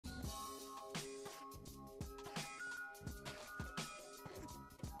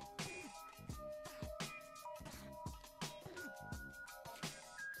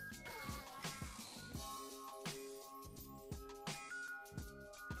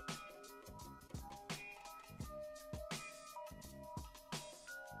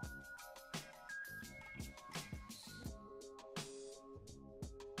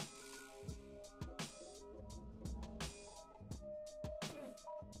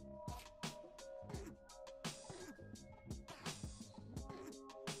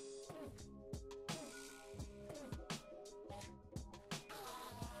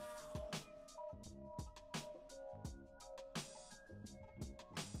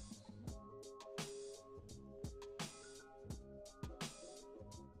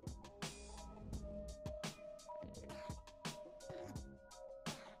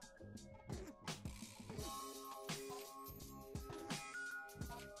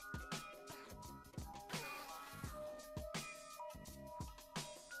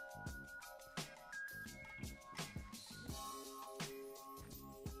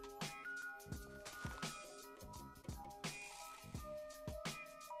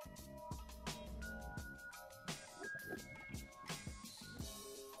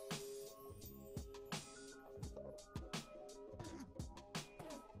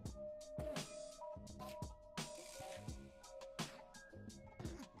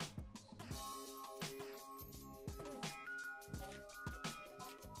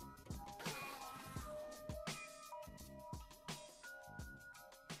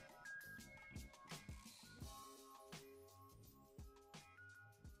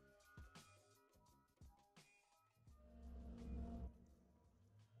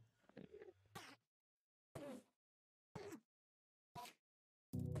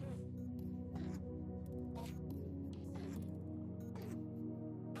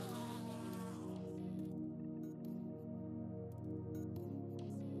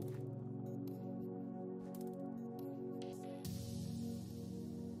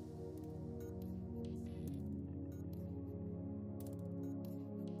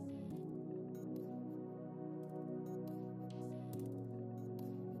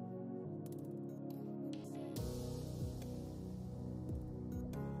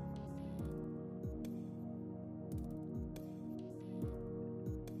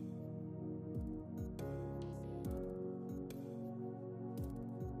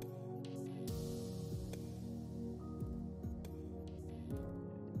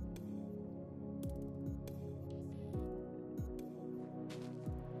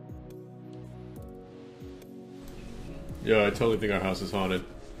Yeah, I totally think our house is haunted.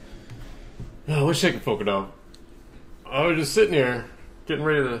 Oh, I wish I could poke it out. I was just sitting here, getting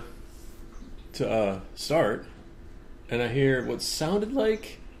ready to start, and I hear what sounded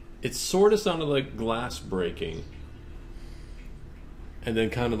like, it sort of sounded like glass breaking, and then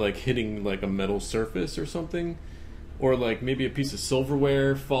kind of like hitting like a metal surface or something, or like maybe a piece of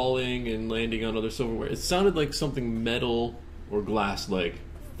silverware falling and landing on other silverware. It sounded like something metal or glass-like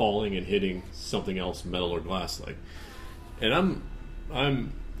falling and hitting something else metal or glass-like. And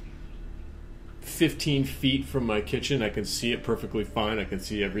I'm 15 feet from my kitchen. I can see it perfectly fine. I can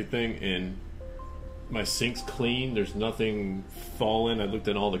see everything, and my sink's clean. There's nothing fallen. I looked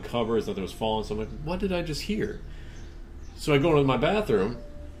at all the covers, nothing was falling. So I'm like, what did I just hear? So I go into my bathroom,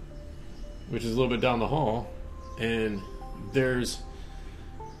 which is a little bit down the hall, and there's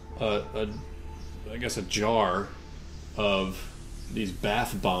I guess a jar of these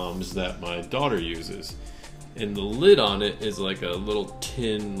bath bombs that my daughter uses. And the lid on it is like a little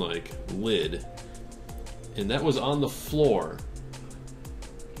tin like lid, and that was on the floor,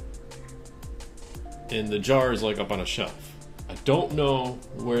 and the jar is like up on a shelf. I don't know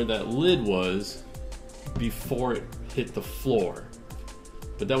where that lid was before it hit the floor,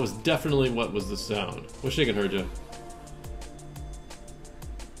 but that was definitely what was the sound. Wish I could heard you.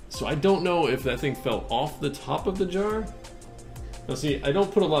 So I don't know if that thing fell off the top of the jar. Now see, I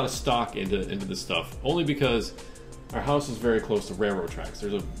don't put a lot of stock into this stuff, only because our house is very close to railroad tracks.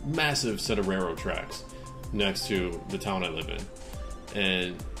 There's a massive set of railroad tracks next to the town I live in,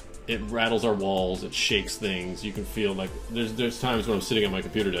 and it rattles our walls, it shakes things. You can feel like there's times when I'm sitting at my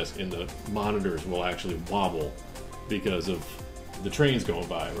computer desk and the monitors will actually wobble because of the trains going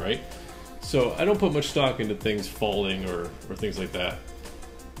by, right? So I don't put much stock into things falling or things like that,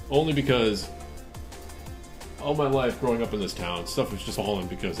 only because all my life growing up in this town, stuff was just falling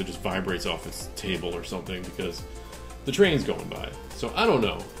because it just vibrates off its table or something because the train's going by. So I don't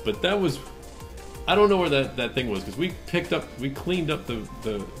know, but that was, I don't know where that thing was, because we cleaned up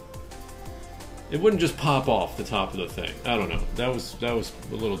the it wouldn't just pop off the top of the thing. I don't know. That was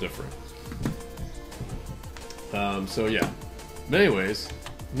a little different. So yeah. But anyways,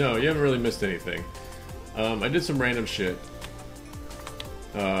 no, you haven't really missed anything. I did some random shit.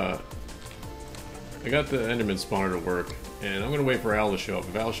 I got the Enderman spawner to work, and I'm gonna wait for Al to show up.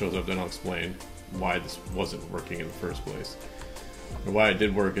 If Al shows up, then I'll explain why this wasn't working in the first place, or why it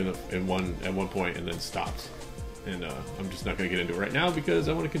did work at one point and then stopped. And I'm just not gonna get into it right now because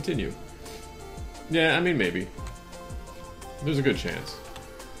I want to continue. Yeah, I mean maybe. There's a good chance.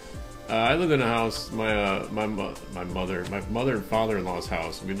 I lived in a house. My mother and father-in-law's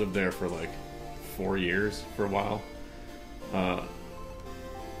house. We lived there for like 4 years for a while,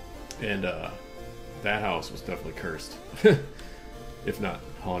 and that house was definitely cursed, if not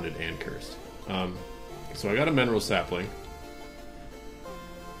haunted and cursed. So I got a mineral sapling.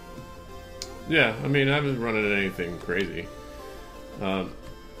 Yeah, I mean, I haven't run into anything crazy.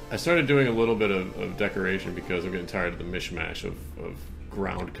 I started doing a little bit of decoration because I'm getting tired of the mishmash of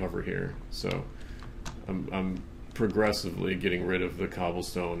ground cover here. So I'm progressively getting rid of the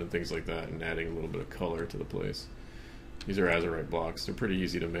cobblestone and things like that and adding a little bit of color to the place. These are azurite blocks. They're pretty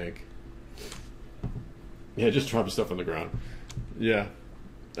easy to make. Yeah, just dropping stuff on the ground. Yeah.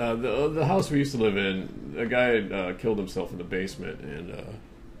 The house we used to live in, a guy had killed himself in the basement, and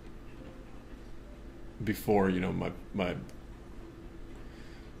before, you know, my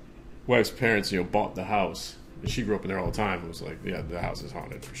wife's parents, you know, bought the house, and she grew up in there all the time. It was like, yeah, the house is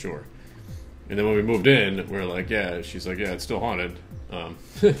haunted for sure. And then when we moved in, we're like, yeah, she's like, yeah, it's still haunted.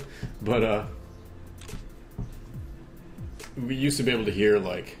 But we used to be able to hear,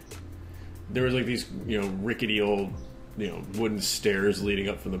 like, there was like these, you know, rickety old, you know, wooden stairs leading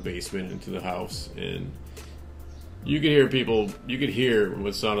up from the basement into the house, and you could hear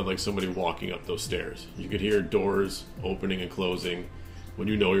what sounded like somebody walking up those stairs. You could hear doors opening and closing when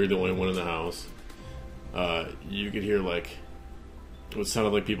you know you're the only one in the house. You could hear like what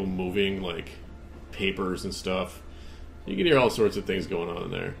sounded like people moving, like papers and stuff. You could hear all sorts of things going on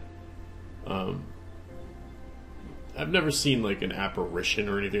in there. I've never seen like an apparition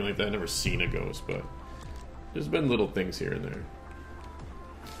or anything like that. I've never seen a ghost, but there's been little things here and there.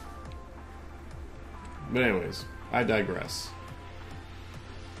 But anyways, I digress.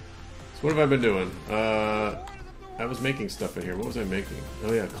 So what have I been doing? I was making stuff in here. What was I making?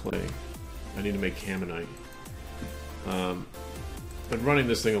 Oh yeah, clay. I need to make Camonite. Been running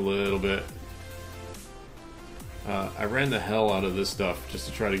this thing a little bit. I ran the hell out of this stuff just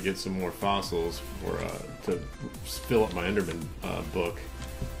to try to get some more fossils for to fill up my Enderman book.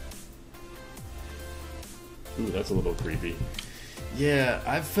 Ooh, that's a little creepy. Yeah,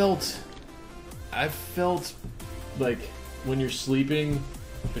 I felt like when you're sleeping,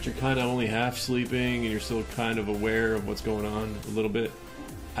 but you're kind of only half sleeping and you're still kind of aware of what's going on a little bit.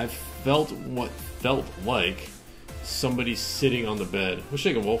 I felt what felt like somebody sitting on the bed. What's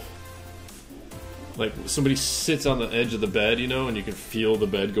shaking, Wolf? Like somebody sits on the edge of the bed, you know, and you can feel the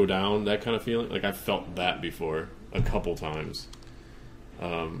bed go down, that kind of feeling. Like I felt that before a couple times.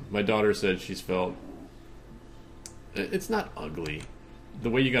 My daughter said she's felt... It's not ugly. The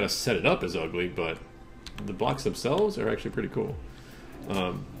way you gotta set it up is ugly, but the blocks themselves are actually pretty cool.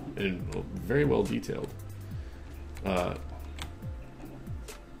 And very well detailed.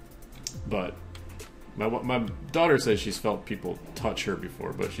 But my daughter says she's felt people touch her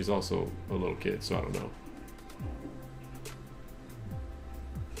before, but she's also a little kid, so I don't know.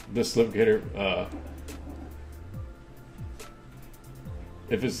 The Slipgator,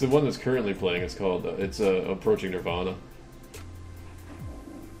 if it's the one that's currently playing, it's called, Approaching Nirvana.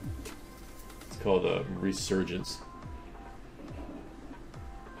 It's called Resurgence.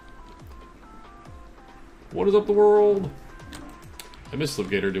 What is up, the world? I miss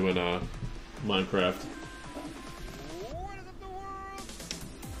Slipgator doing Minecraft. What is up, the world?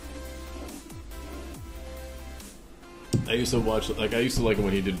 I used to watch, like, I used to like it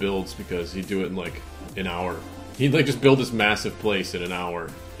when he did builds because he'd do it in like an hour. He'd like just build this massive place in an hour,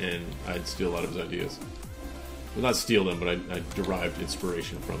 and I'd steal a lot of his ideas. Well, not steal them, but I derived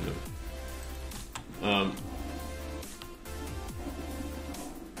inspiration from them.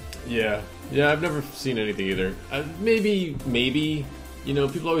 Yeah, I've never seen anything either. Maybe, you know,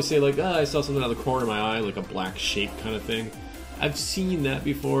 people always say like, I saw something out of the corner of my eye, like a black shape kind of thing. I've seen that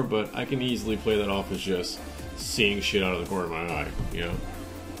before, but I can easily play that off as just seeing shit out of the corner of my eye, you know?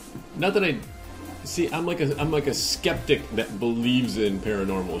 Not that I'm like a skeptic that believes in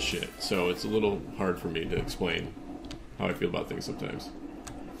paranormal shit, so it's a little hard for me to explain how I feel about things sometimes.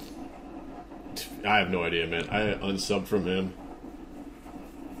 I have no idea, man. I unsubbed from him.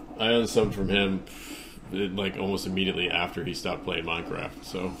 Like almost immediately after he stopped playing Minecraft,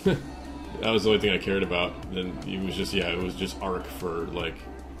 so that was the only thing I cared about. And it was just, it was just Ark for like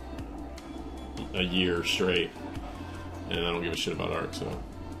a year straight, and I don't give a shit about Ark, so.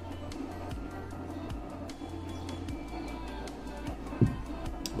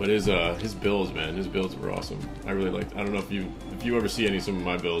 But his builds, man, his builds were awesome. I really liked. I don't know if you ever see some of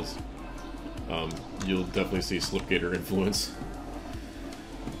my builds, you'll definitely see Slipgator influence.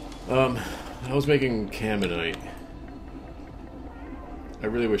 I was making Caminite. I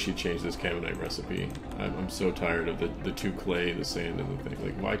really wish he'd change this Caminite recipe. I'm so tired of the 2 clay, the sand, and the thing.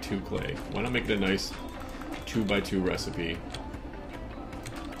 Like, why 2 clay? Why not make it a nice 2x2 recipe?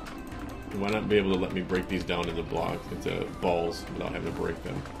 Why not be able to let me break these down into into balls without having to break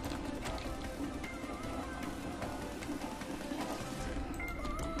them?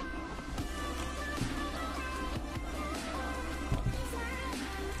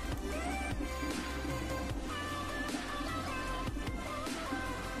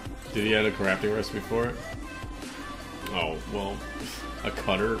 Did he add a crafting recipe for it? Oh, well, a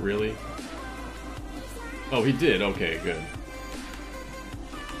cutter, really? Oh, he did. Okay, good.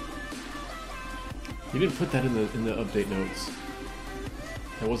 He didn't put that in the update notes.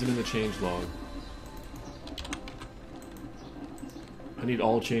 That wasn't in the change log. I need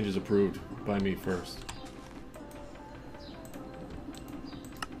all changes approved by me first.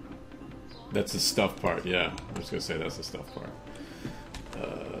 That's the stuff part, yeah. I'm just gonna say that's the stuff part.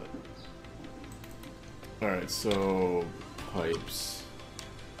 Alright, so pipes.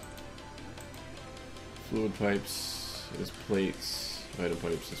 Fluid pipes is plates. Item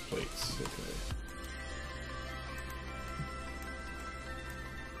pipes is plates. Okay.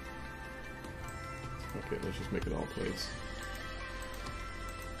 Okay, let's just make it all plates.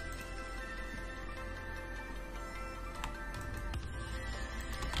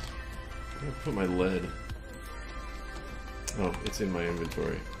 I'm gonna put my lead. Oh, it's in my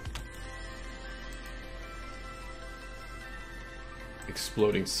inventory.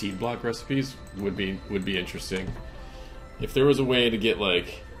 Exploding seed block recipes would be interesting. If there was a way to get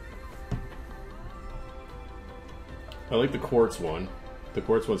like, I like the quartz one. The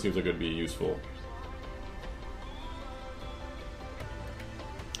quartz one seems like it would be useful.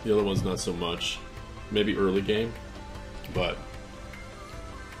 The other one's not so much. Maybe early game, but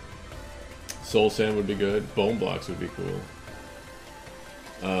soul sand would be good. Bone blocks would be cool.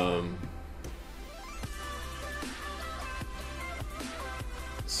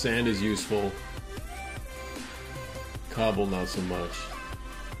 Sand is useful. Cobble, not so much.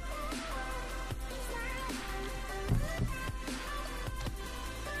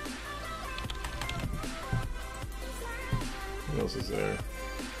 What else is there?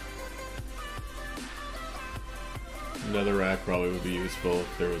 Netherrack probably would be useful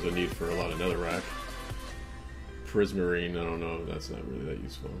if there was a need for a lot of netherrack. Prismarine, I don't know, that's not really that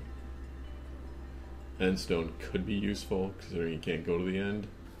useful. Endstone could be useful, considering you can't go to the end.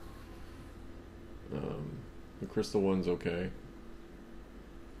 The crystal one's okay.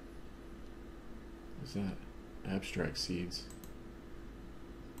 What's that? Abstract seeds.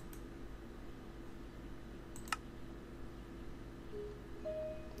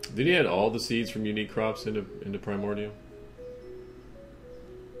 Did he add all the seeds from unique crops into Primordial?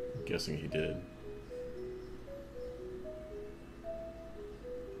 I'm guessing he did.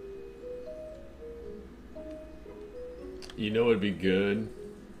 You know what'd be good?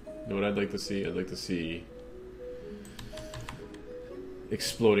 You know what I'd like to see? I'd like to see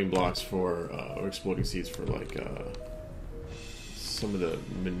exploding blocks for, or exploding seeds for like some of the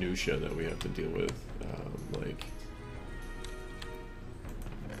minutia that we have to deal with, like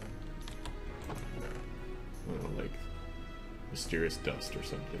I don't know, like mysterious dust or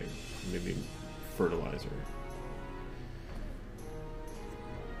something, maybe fertilizer.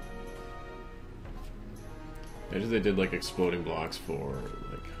 Imagine they did like exploding blocks for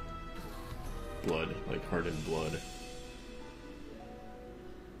like blood, like hardened blood.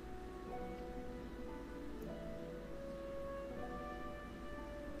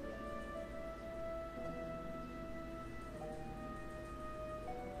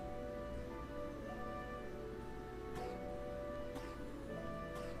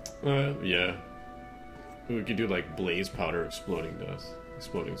 Yeah. We could do like blaze powder, exploding dust,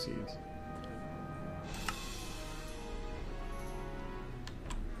 exploding seeds.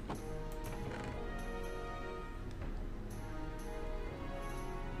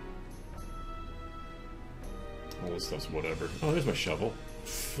 All this stuff's whatever. Oh, there's my shovel.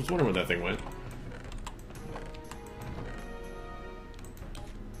 I was wondering where that thing went.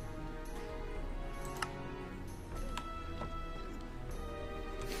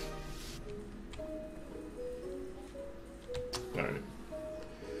 Alright.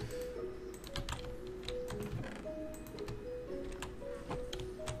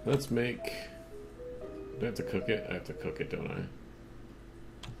 Let's make... Do I have to cook it? I have to cook it, don't I?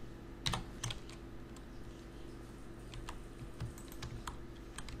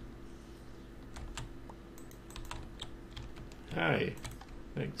 Hi.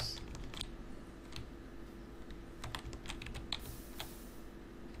 Thanks.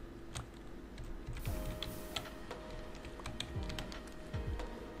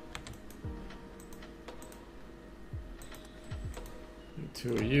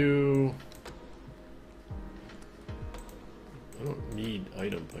 Two of you. I don't need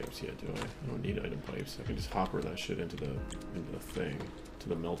item pipes yet, do I? I don't need item pipes. I can just hopper that shit into the thing, to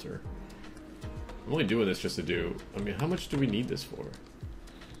the melter. I'm only doing this just to do... I mean, how much do we need this for?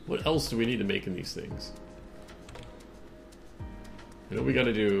 What else do we need to make in these things? I know we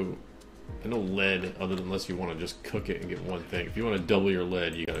gotta do... I know lead, other than unless you want to just cook it and get one thing. If you want to double your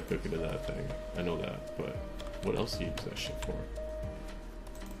lead, you gotta cook it in that thing. I know that, but what else do you use that shit for?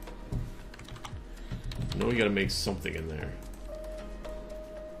 I know we gotta make something in there.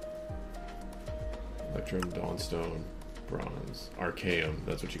 Electrum, Dawnstone, Bronze, Archaeum,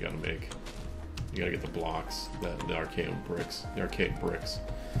 that's what you gotta make. You gotta get the blocks, the Archaeum bricks, the archaic bricks.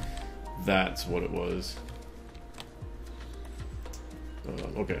 That's what it was.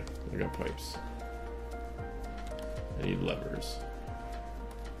 Okay, I got pipes. I need levers.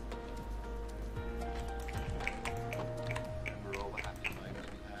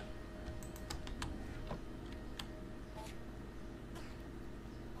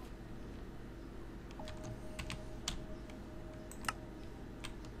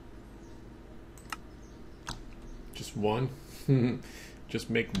 Just one? Just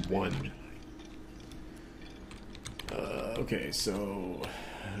make one. Okay, so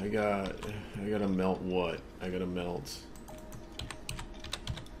I gotta melt what? I gotta melt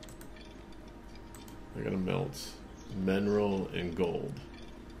mineral and gold.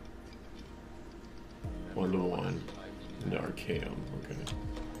 1 to 1. And Archaeum, okay.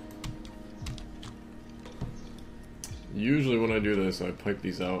 Usually when I do this, I pipe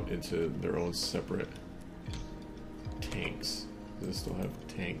these out into their own separate tanks. Does it still have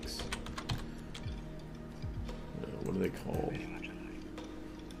tanks? What are they called?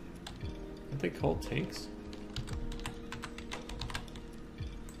 Aren't they called tanks?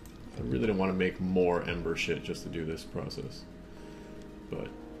 I really don't want to make more ember shit just to do this process. But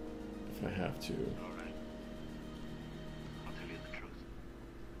if I have to. Alright. I'll tell you the truth.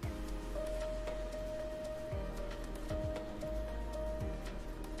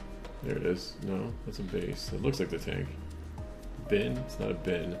 There it is. No, that's a base. It looks like the tank. Bin? It's not a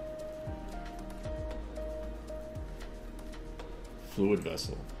bin. Fluid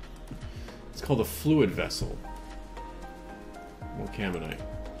vessel. It's called a fluid vessel. More Caminite.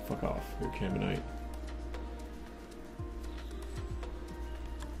 Fuck off. You're Caminite.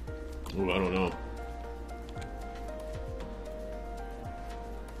 Ooh, I don't know.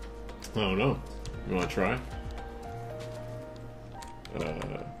 I don't know. You wanna try?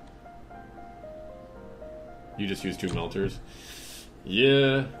 You just use 2 melters.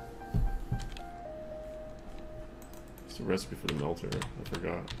 Yeah. It's a recipe for the melter. I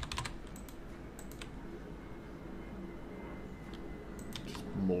forgot. Just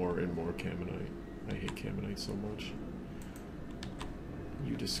more and more Caminite. I hate Caminite so much.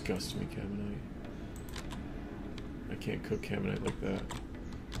 You disgust me, Caminite. I can't cook Caminite like that.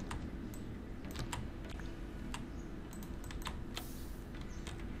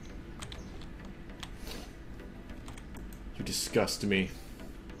 You disgust me.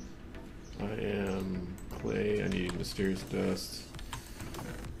 I am clay. I need mysterious dust.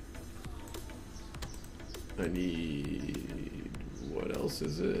 I need... what else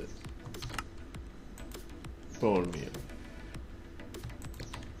is it? Bone meal.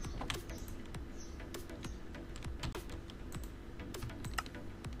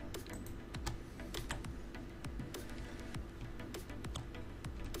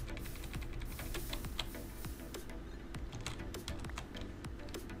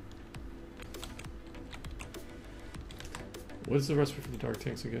 What is the recipe for the dark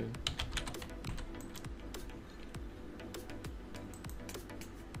tanks again?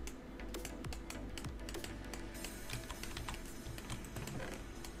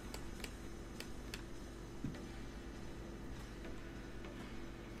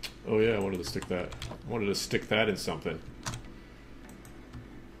 Oh yeah, I wanted to stick that. I wanted to stick that in something.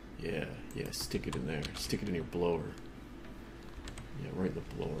 Yeah, stick it in there. Stick it in your blower. Yeah, right in the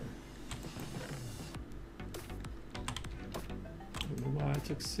blower. I don't know why I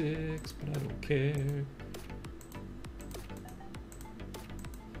took 6, but I don't care.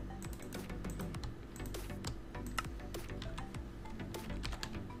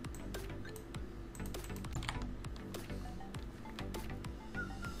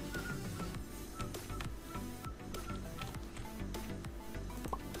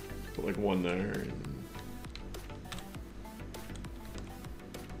 Put like 1 there and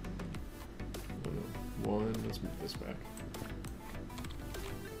oh no, 1, let's move this back.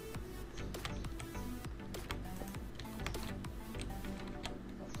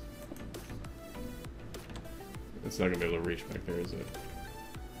 It's not gonna be able to reach back there, is it?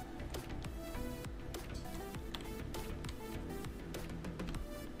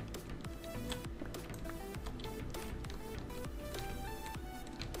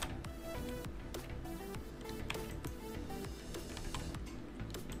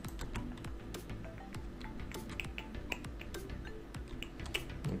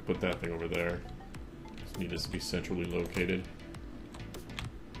 I'll put that thing over there. Just need this to be centrally located.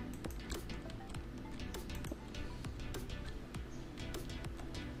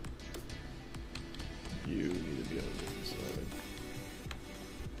 You need to be on the other side.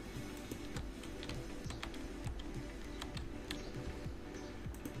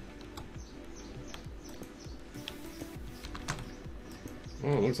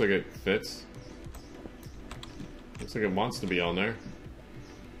 Oh, it looks like it fits. Looks like it wants to be on there.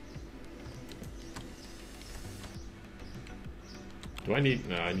 Do I need...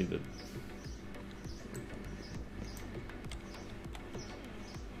 no, I need the...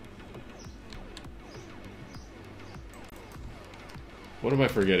 What am I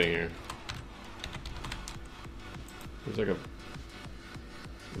forgetting here? There's like a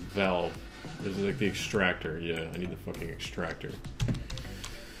valve. There's like the extractor. Yeah, I need the fucking extractor.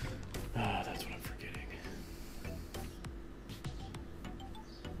 Ah, that's what I'm forgetting.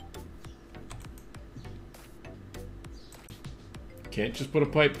 Can't just put a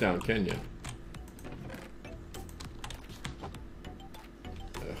pipe down, can you?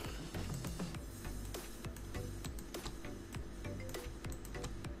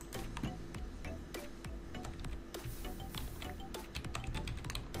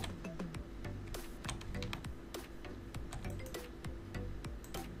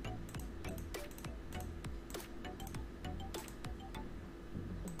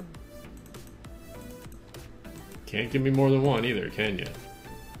 Can't give me more than 1 either, can you?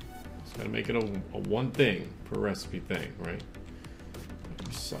 Just gotta make it a 1 thing per recipe thing, right?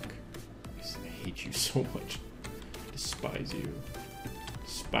 You suck. I hate you so much. I despise you.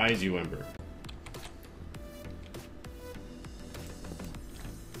 Despise you, Ember.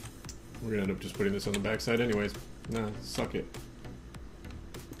 We're gonna end up just putting this on the backside anyways. Nah, suck it.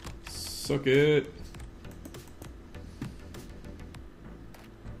 Suck it.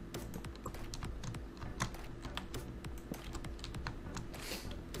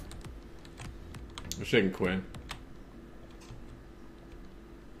 shaking Quinn.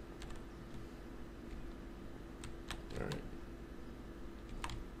 Alright.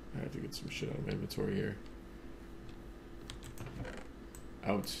 I have to get some shit out of my inventory here.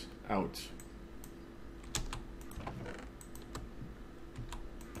 Out. Out.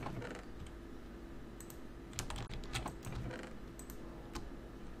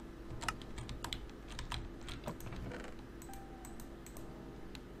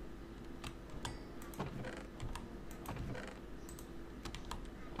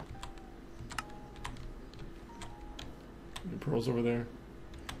 Any pearls over there?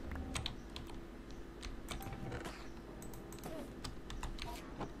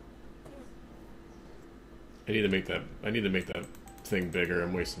 I need to make that thing bigger.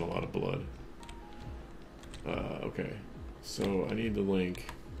 I'm wasting a lot of blood. Okay. So I need the link.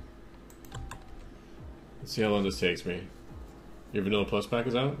 Let's see how long this takes me. Your Vanilla Plus pack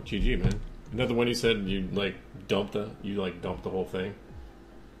is out? GG, man. Isn't that the one you said you dumped the whole thing?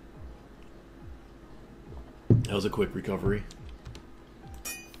 That was a quick recovery.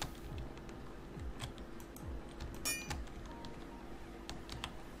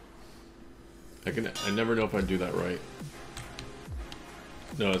 I never know if I do that right.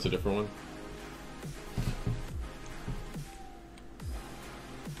 No, that's a different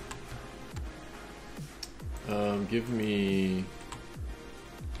one. Give me...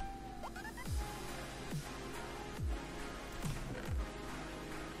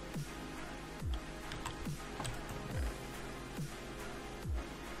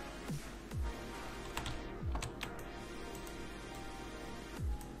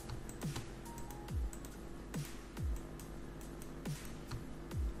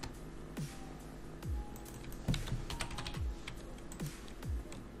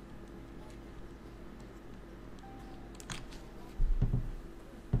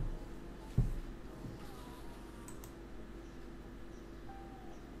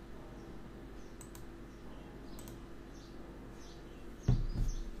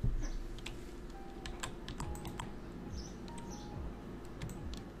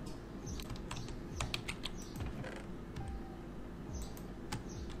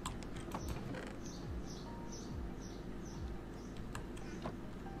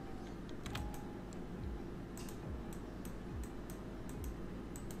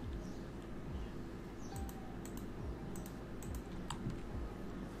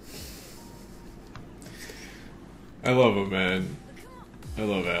 I love him, man. I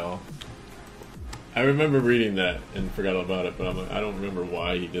love Al. I remember reading that and forgot about it, but I don't remember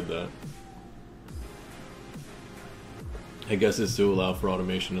why he did that. I guess it's to allow for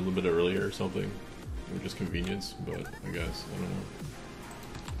automation a little bit earlier or something. Or just convenience, but I guess. I don't know.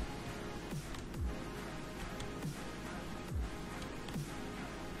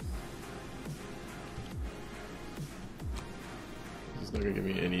 It's not gonna give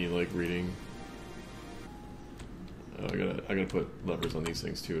me any, like, reading. Oh, I gotta put levers on these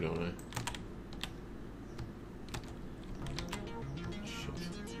things too, don't I? Shit.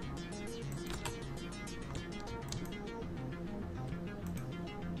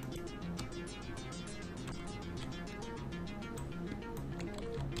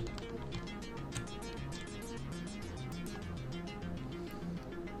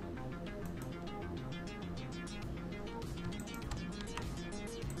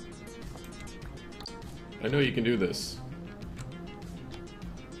 I know you can do this.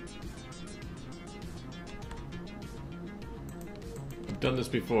 I've done this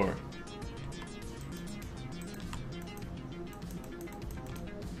before.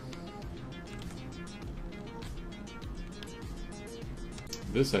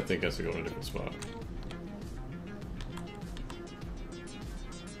 This, I think, has to go in a different spot.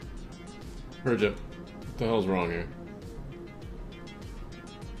 Herjip, what the hell's wrong here?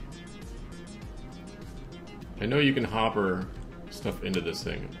 I know you can hopper stuff into this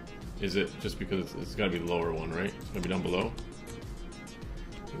thing. Is it just because it's got to be the lower one, right? It's got to be down below?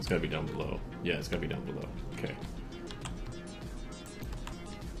 It's got to be down below. Yeah, it's got to be down below. Okay.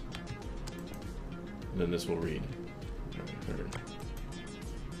 And then this will read. Alright,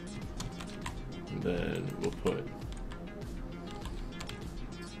 and then we'll put...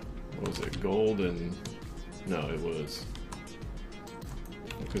 What was it? Gold and... No, it was...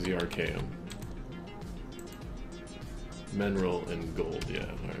 Because the Archaeum. Mineral and gold, yeah,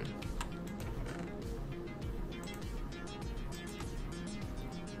 alright.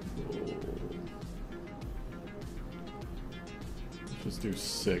 Let's just do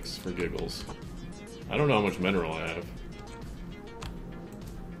 6 for giggles. I don't know how much mineral I have.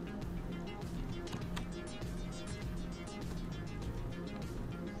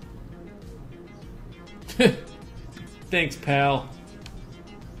 Thanks, pal.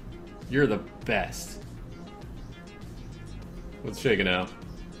 You're the best. What's shaking out?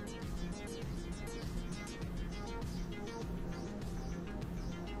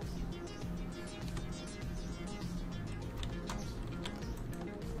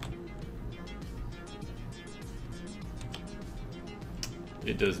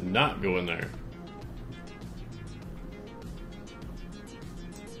 It does not go in there.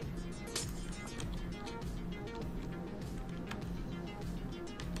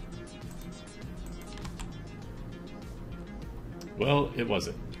 Well, it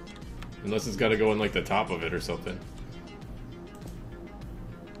wasn't. Unless it's got to go in like the top of it or something.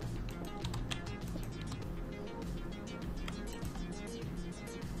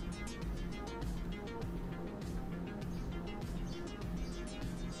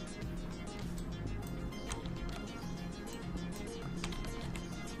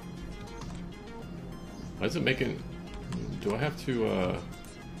 Why is it making... Do I have to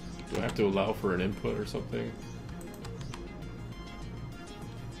allow for an input or something?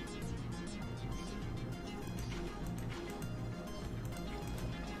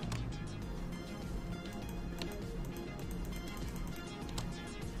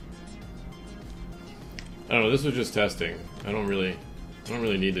 I don't know, this was just testing. I don't really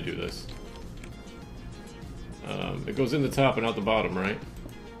need to do this. It goes in the top and out the bottom, right?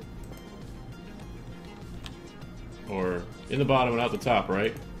 Or in the bottom and out the top,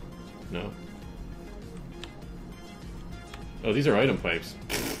 right? No. Oh, these are item pipes.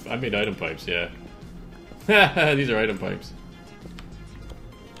 I made item pipes, yeah. These are item pipes.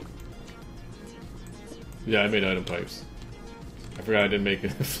 Yeah, I made item pipes. I forgot I didn't make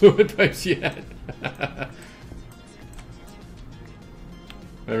fluid pipes yet. I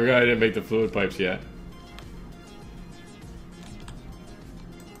forgot I didn't make the fluid pipes yet.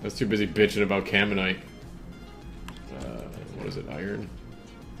 I was too busy bitching about Caminite. What is it, iron?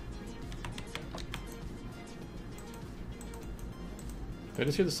 Did I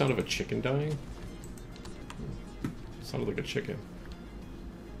just hear the sound of a chicken dying? It sounded like a chicken.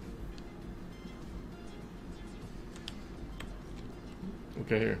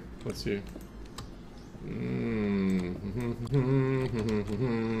 Okay, here. Let's see.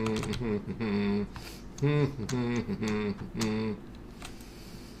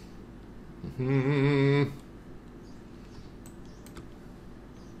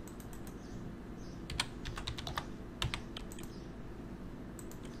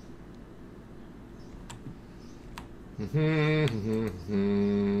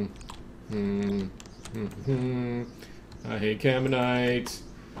 I hate Caminite.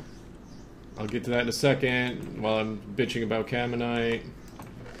 I'll get to that in a second while I'm bitching about Caminite.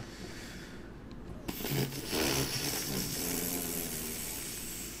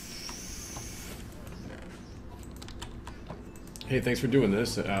 Hey, thanks for doing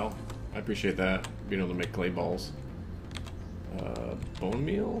this, Al. I appreciate that. Being able to make clay balls. Bone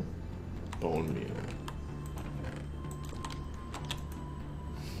meal? Bone meal.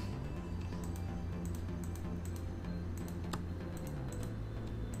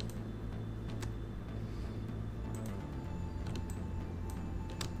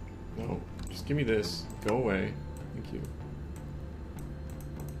 No, just give me this. Go away. Thank you.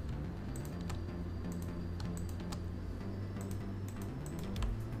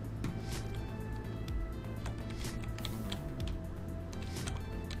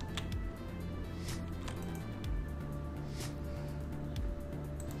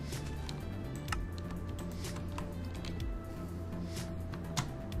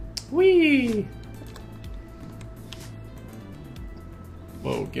 Whee!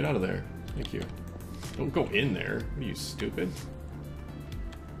 Whoa, get out of there. Thank you. Don't go in there. What are you, stupid?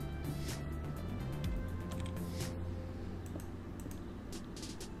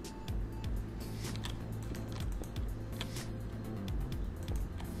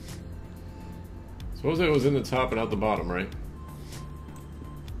 Suppose it was in the top and out the bottom, right?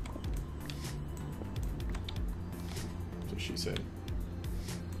 That's what she said.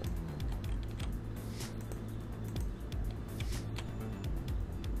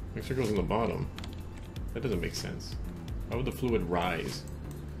 Mixer goes in the bottom. That doesn't make sense. Why would the fluid rise?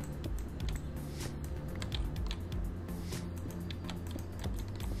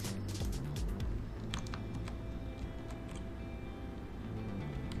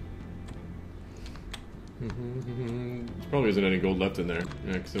 Probably isn't any gold left in there.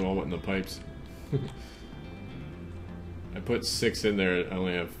 Yeah, because it all went in the pipes. I put 6 in there, I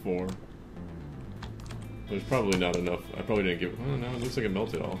only have 4. There's probably not enough. I probably didn't give... Oh no, it looks like it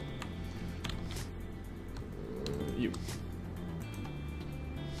melted all. You.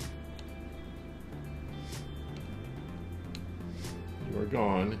 are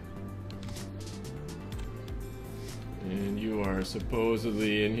gone. And you are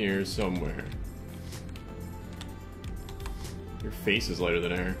supposedly in here somewhere. Your face is lighter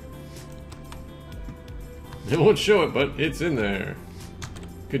than air. It won't show it, but it's in there.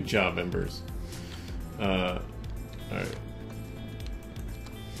 Good job, Embers. Alright.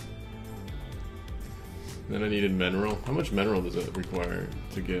 Then I needed mineral. How much mineral does it require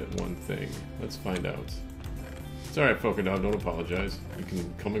to get one thing? Let's find out. It's alright, Polka Dot, don't apologize. You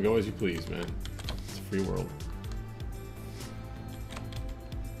can come and go as you please, man. It's a free world.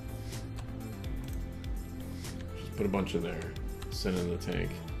 Just put a bunch in there. Send in the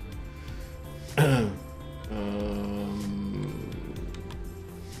tank.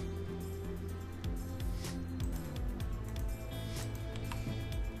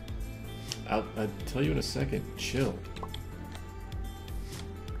 I'll tell you in a second. Chill.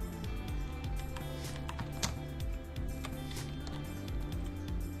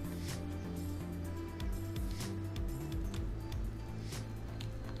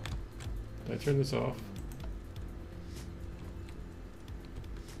 Did I turn this off?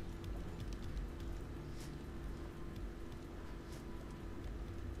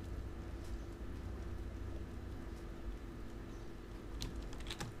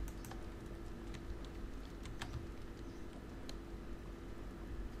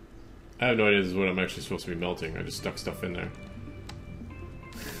 I have no idea this is what I'm actually supposed to be melting. I just stuck stuff in there.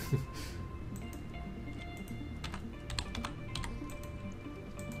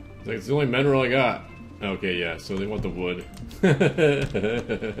 It's like, it's the only mineral I got. Okay, yeah, so they want the wood.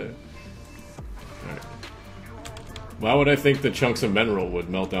 Alright. Why would I think the chunks of mineral would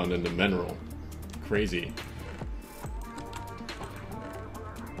melt down into mineral? Crazy.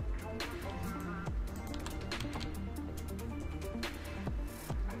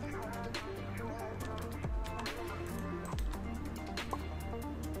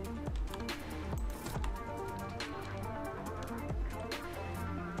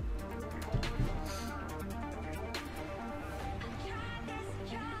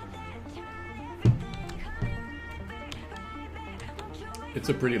 It's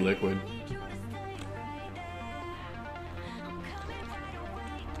a pretty liquid.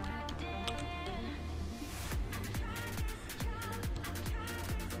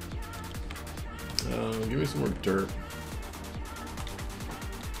 Give me some more dirt.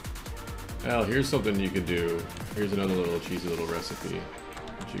 Al, here's something you could do. Here's another little cheesy little recipe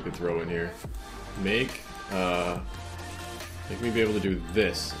that you could throw in here. Make me be able to do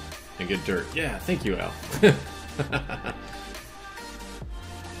this and get dirt. Yeah, thank you, Al.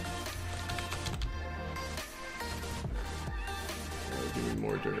 Give me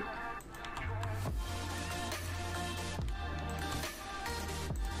more dirt.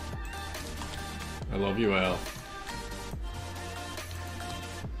 I love you, Al.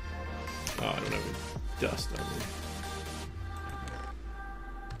 Oh, I don't have any dust on me.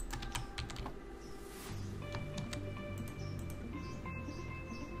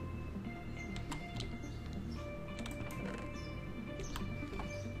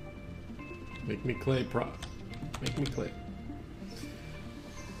 Make me clay, make me clay.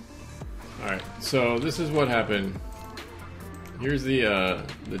 Alright, so this is what happened. Here's the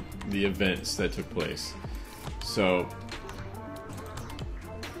events that took place. So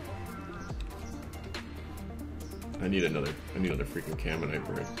I need another freaking Camonite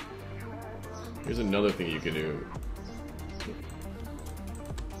brick. Here's another thing you can do.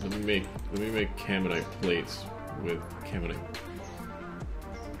 Let me make Camonite plates with Camonite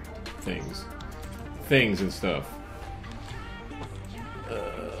things and stuff.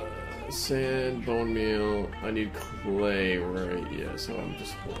 Sand, bone meal. I need clay, right? Yeah, so I'm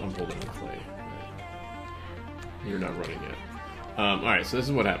holding on clay. You're not running yet. Alright, so this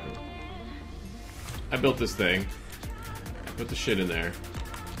is what happened. I built this thing. I put the shit in there.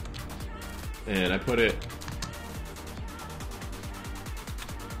 And I put it...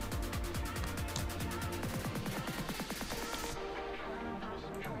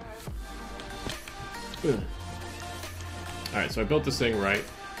 Alright, so I built this thing right.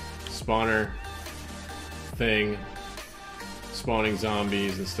 Spawner thing, spawning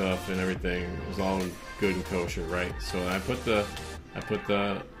zombies and stuff and everything. It was all good and kosher, right? So I put the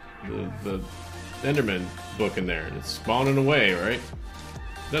Enderman book in there and it's spawning away, right?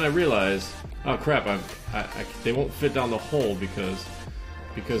 Then I realized, oh crap, they won't fit down the hole because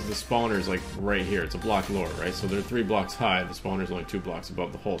the spawner's like right here. It's a block lower, right? So they're 3 blocks high. The spawner's only 2 blocks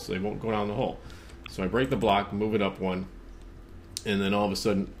above the hole, so they won't go down the hole. So I break the block, move it up one. And then all of a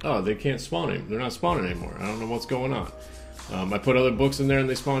sudden, oh, they can't spawn anymore. They're not spawning anymore. I don't know what's going on. I put other books in there and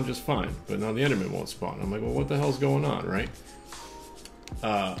they spawn just fine. But now the Enderman won't spawn. I'm like, well, what the hell's going on, right?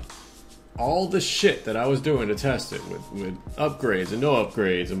 all the shit that I was doing to test it with upgrades and no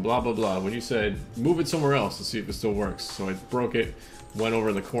upgrades and blah blah blah, when you said move it somewhere else to see if it still works. So I broke it, went over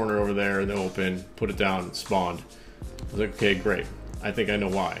in the corner over there in the open, put it down, and spawned. I was like, okay, great. I think I know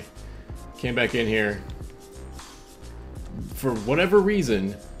why. Came back in here. For whatever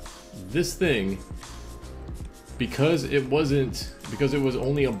reason, this thing, because it was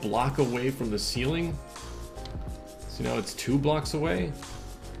only a block away from the ceiling. So now it's 2 blocks away.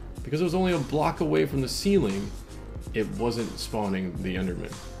 Because it was only a block away from the ceiling, it wasn't spawning the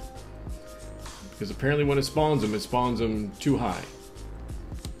Enderman. Because apparently when it spawns them too high.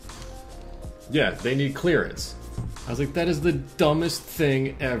 Yeah, they need clearance. I was like, that is the dumbest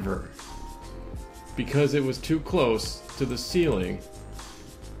thing ever. Because it was too close to the ceiling,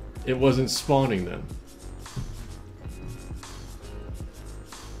 it wasn't spawning them.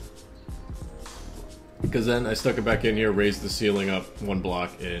 Because then I stuck it back in here, raised the ceiling up 1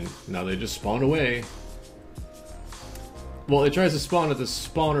 block, and now they just spawn away. Well, it tries to spawn at the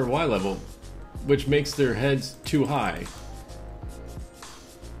spawner Y level, which makes their heads too high.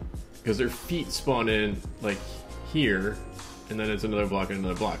 Because their feet spawn in, like, here, and then it's another block and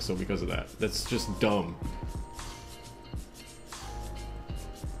another block, so because of that. That's just dumb.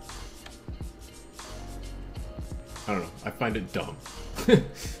 I don't know, I find it dumb.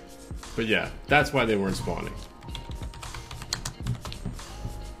 But yeah, that's why they weren't spawning.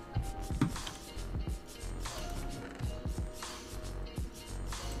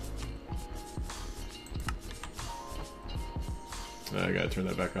 I gotta turn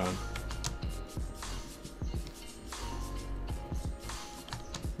that back on.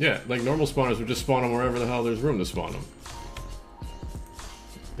 Yeah, like normal spawners would just spawn them wherever the hell there's room to spawn them.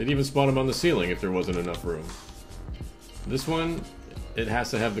 They'd even spawn them on the ceiling if there wasn't enough room. This one, it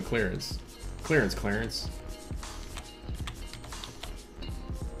has to have the clearance. Clearance.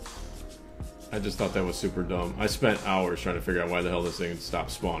 I just thought that was super dumb. I spent hours trying to figure out why the hell this thing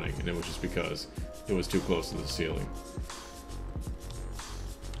stopped spawning, and it was just because it was too close to the ceiling.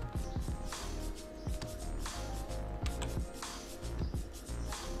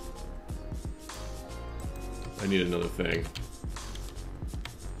 I need another thing.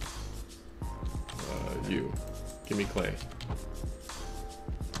 You. Give me clay.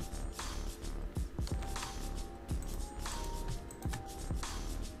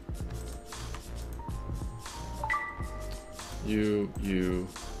 You,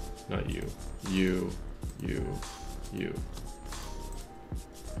 not you. You,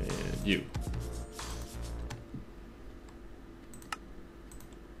 and you.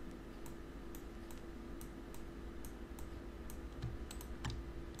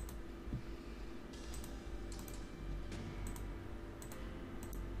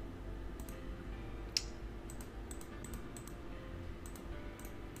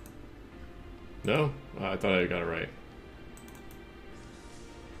 No? I thought I got it right.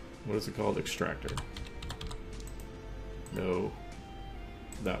 What is it called? Extractor. No.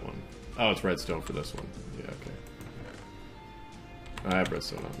 That one. Oh, it's redstone for this one. Yeah, okay. I have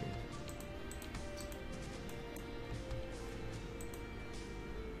redstone on me.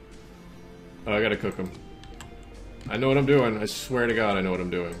 Oh, I gotta cook them. I know what I'm doing. I swear to God, I know what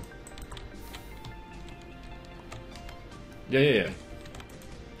I'm doing. Yeah.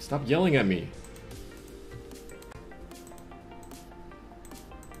 Stop yelling at me.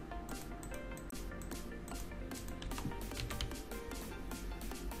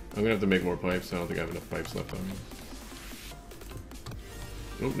 I'm gonna have to make more pipes. I don't think I have enough pipes left on me.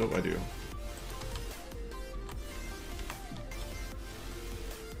 Oh, nope, I do.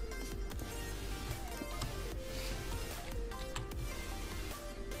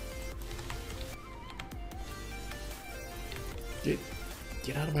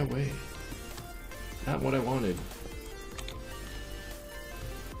 Get out of my way. Not what I wanted.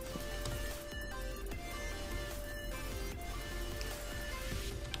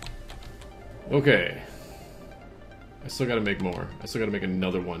 Okay. I still gotta make more. I still gotta make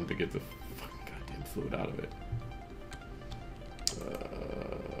another one to get the fucking goddamn fluid out of it.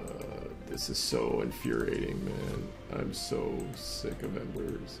 This is so infuriating, man. I'm so sick of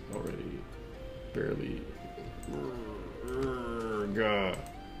embers already. Barely.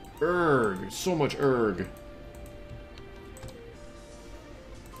 Erg. So much erg.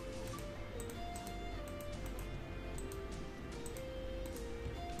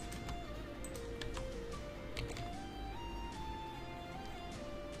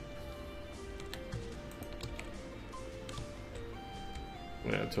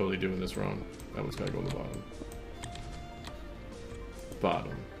 Yeah, I'm totally doing this wrong. That one's gotta go on the bottom.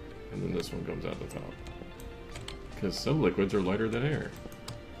 Bottom. And then this one comes out the top. Because some liquids are lighter than air.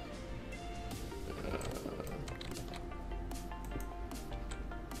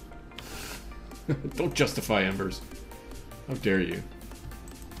 Don't justify embers. How dare you?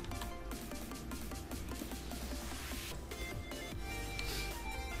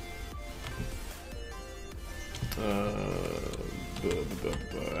 I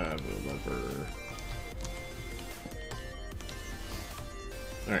have a lever.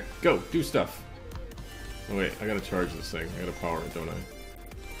 Alright, go! Do stuff! Oh wait, I gotta charge this thing. I gotta power it, don't I?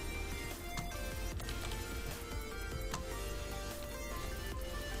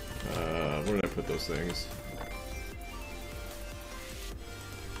 Where did I put those things?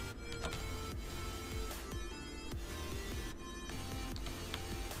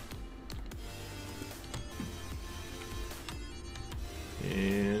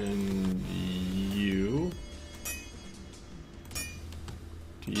 And you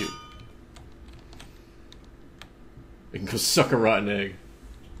to you. You can go suck a rotten egg.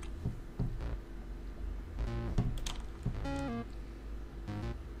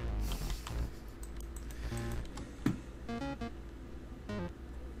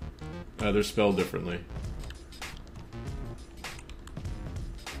 They're spelled differently.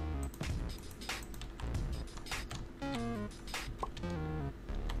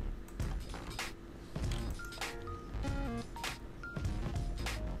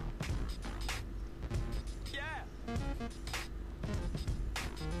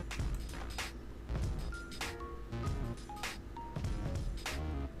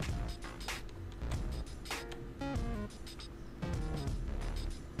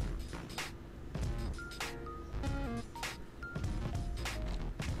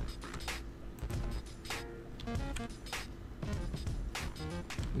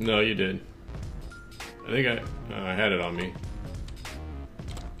 No, you did. I think I had it on me.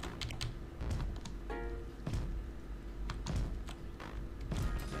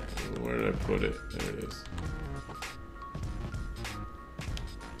 Where did I put it? There it is.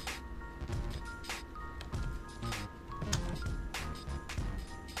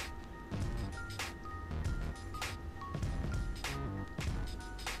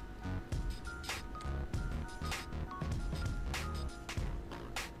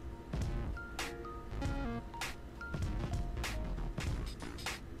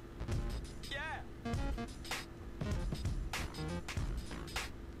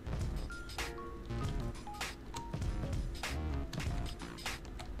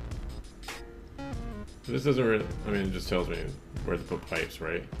 This doesn't really, I mean, it just tells me where to put pipes,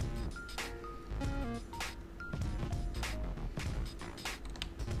 right?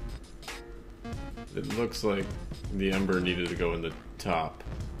 It looks like the ember needed to go in the top,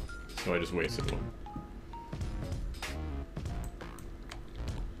 so I just wasted one.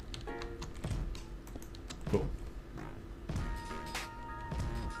 Cool.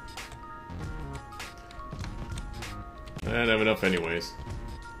 I didn't have enough anyways.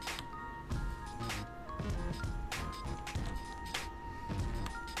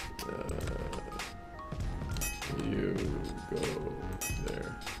 You go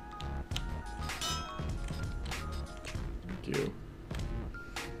there. Thank you.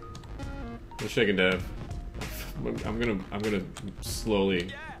 I'm shaking Dev. I'm gonna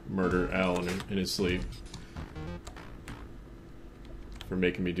slowly murder Al in his sleep for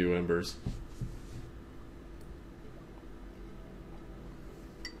making me do embers.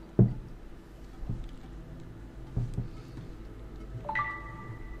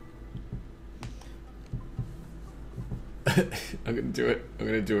 I'm gonna do it. I'm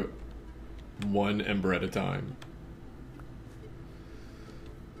gonna do it one ember at a time.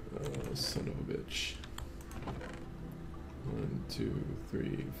 Oh, son of a bitch. 1, 2,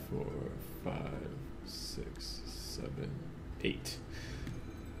 3, 4, 5, 6, 7, 8.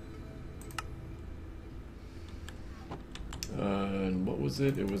 And what was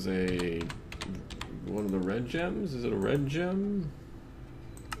it? It was one of the red gems? Is it a red gem?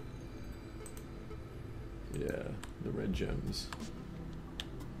 Yeah, the red gems.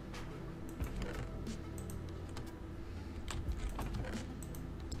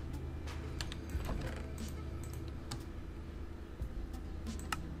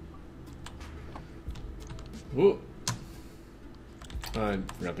 Whoa! I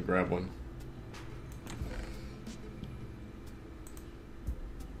forgot to grab one.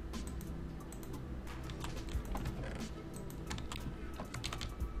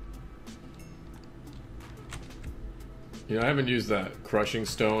 You know, I haven't used that crushing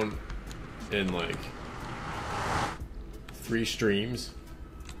stone in like 3 streams,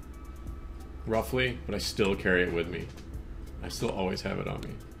 roughly, but I still carry it with me. I still always have it on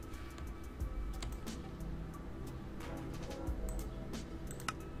me.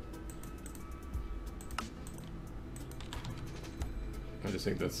 I just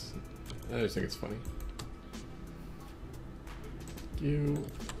think it's funny. You.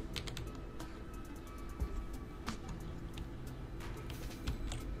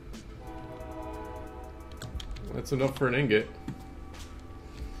 That's enough for an ingot.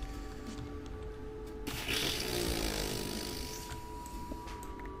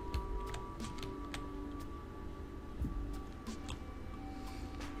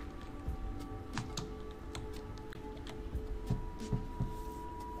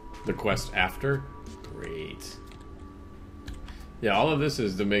 The quest after? Great. Yeah, all of this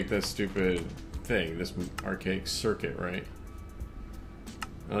is to make this stupid thing, this archaic circuit, right?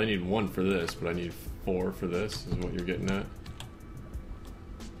 I only need 1 for this, but I need 4 for this, is what you're getting at.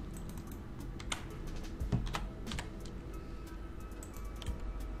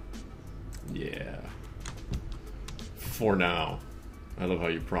 Yeah. For now. I love how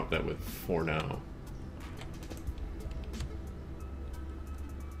you prompt that with for now.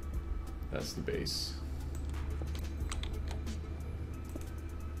 That's the base.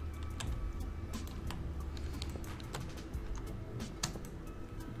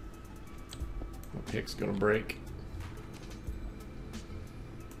 My pick's gonna break.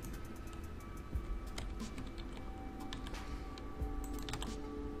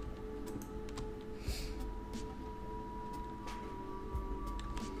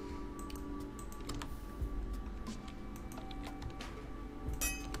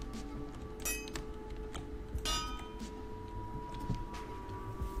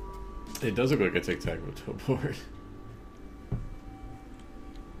 It does look like a tic-tac-toe board.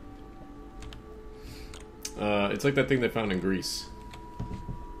 It's like that thing they found in Greece.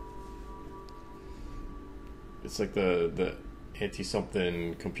 It's like the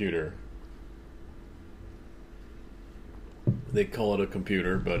anti-something computer. They call it a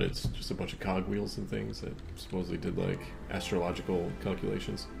computer, but it's just a bunch of cogwheels and things that supposedly did like astrological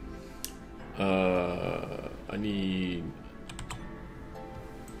calculations. I need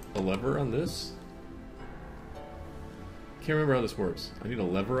a lever on this? Can't remember how this works. I need a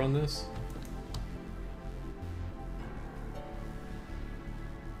lever on this?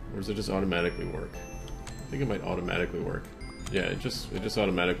 Or does it just automatically work? I think it might automatically work. Yeah, it just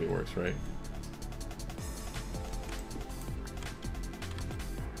automatically works, right?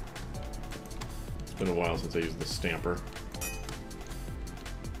 It's been a while since I used the stamper.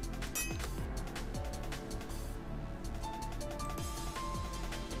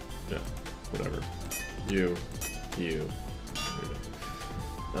 Yeah, whatever. You.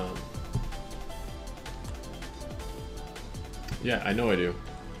 Yeah, I know I do.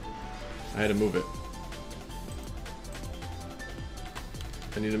 I had to move it.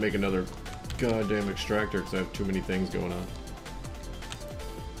 I need to make another goddamn extractor because I have too many things going on.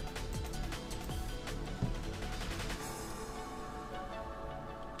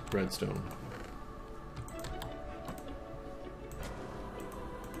 Redstone.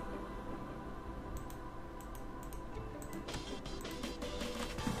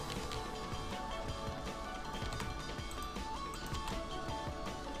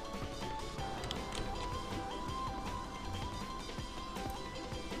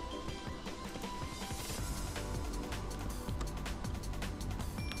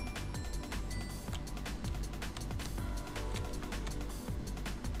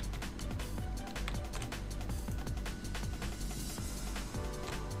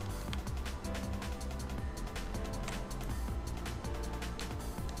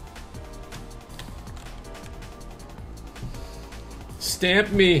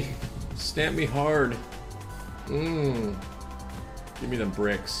 Stamp me! Stamp me hard. Mmm. Give me them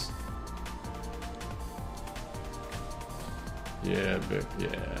bricks. Yeah,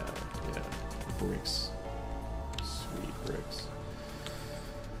 yeah. Bricks. Sweet bricks.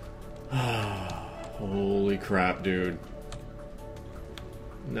 Holy crap, dude.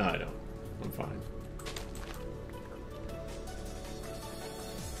 No, I don't. I'm fine.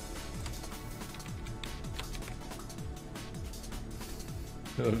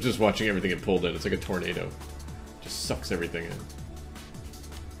 I'm just watching everything get pulled in. It's like a tornado. Just sucks everything in.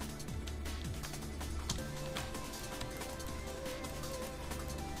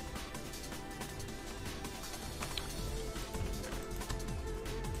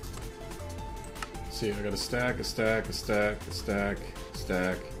 See, I got a stack. Oh,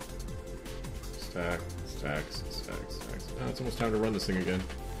 it's almost time to run this thing again.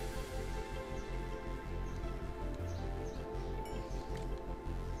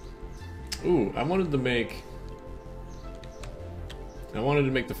 Ooh, I wanted to make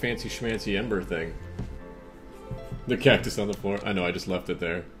the fancy schmancy ember thing. The cactus on the floor. I know, I just left it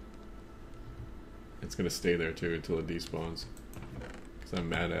there. It's gonna stay there too until it despawns. because I'm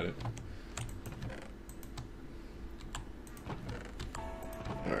mad at it.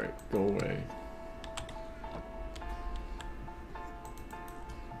 Alright, go away.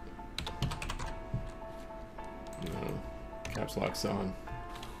 No. Caps lock's on.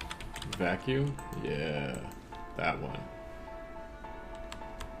 Vacuum? Yeah. That one.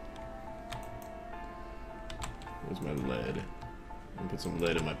 Where's my lead? I'm gonna put some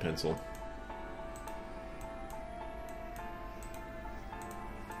lead in my pencil.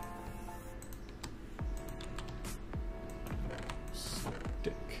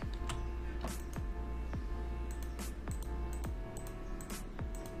 Stick.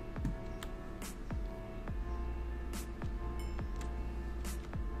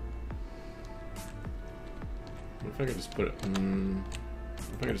 What if I could just put it?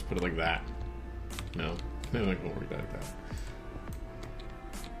 If I could just put it like that? No, no, I can work that like that.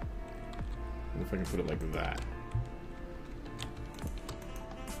 What if I can put it like that?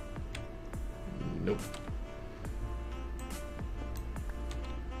 Nope.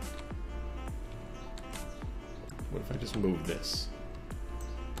 What if I just move this?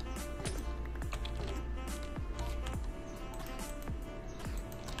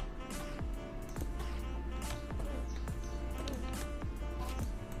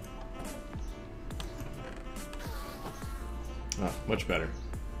 Ah, much better.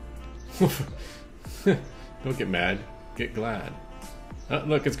 Don't get mad. Get glad.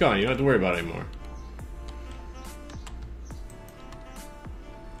 Look, it's gone. You don't have to worry about it anymore.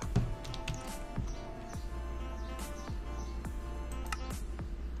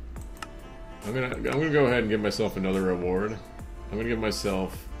 I'm gonna go ahead and give myself another reward. I'm gonna give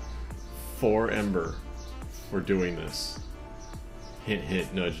myself 4 ember for doing this. Hint,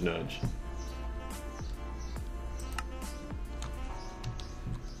 hint, nudge, nudge.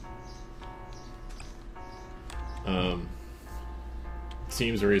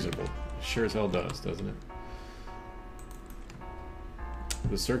 Seems reasonable. Sure as hell does, doesn't it?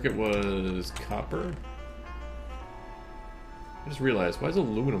 The circuit was copper. I just realized, why is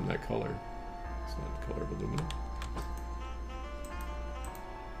aluminum that color? It's not the color of aluminum.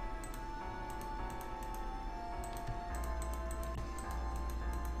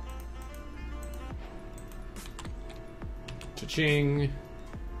 Cha-ching!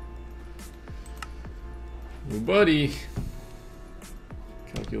 New buddy!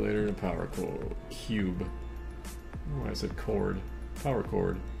 Calculator and a power cord. Cube. Oh, I said cord. Power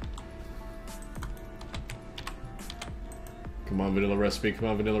cord. Come on, vanilla recipe. Come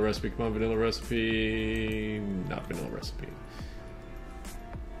on, vanilla recipe. Come on, vanilla recipe. Not vanilla recipe.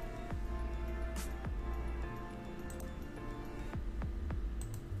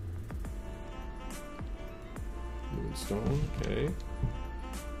 Moonstone. Okay.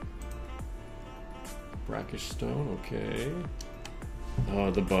 Brackish stone. Okay.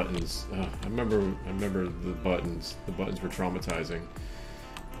 Oh, the buttons. I remember the buttons. The buttons were traumatizing.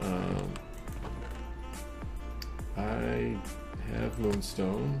 I have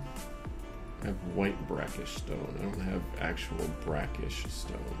moonstone. I have white brackish stone. I don't have actual brackish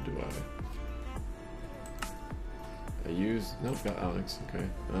stone, do I? I use... Nope, got onyx. Okay.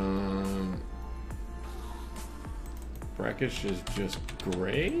 Brackish is just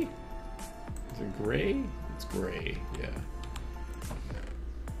gray? Is it gray? It's gray, yeah.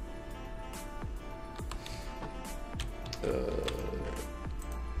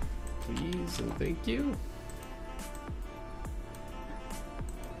 Please and thank you.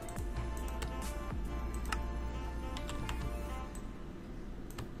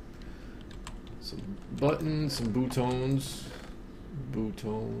 Some buttons, some boutons.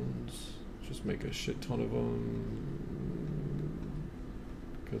 Boutons. Just make a shit ton of them.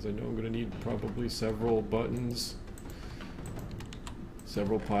 Because I know I'm going to need probably several buttons.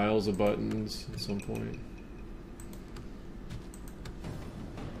 Several piles of buttons at some point.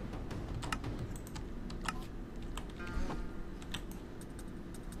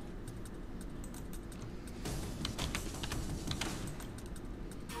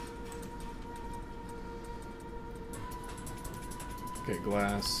 Okay,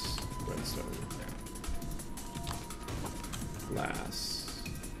 glass, redstone, glass.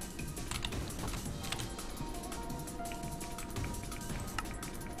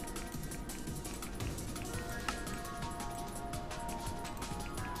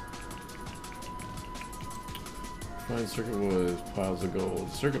 Fine circuit was piles of gold.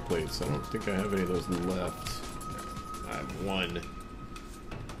 Circuit plates, I don't think I have any of those left. I have one.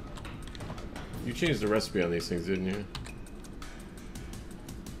 You changed the recipe on these things, didn't you?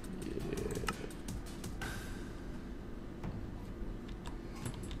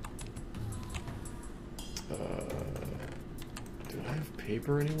 Do I have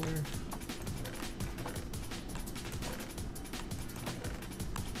paper anywhere?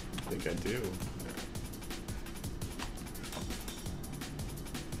 I think I do.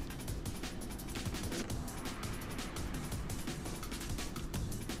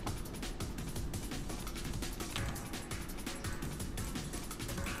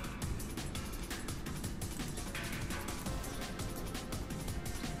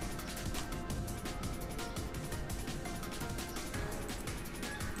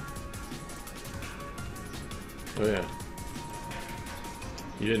 Oh yeah.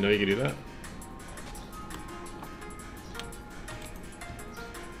 You didn't know you could do that?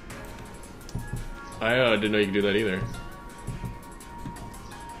 I didn't know you could do that either.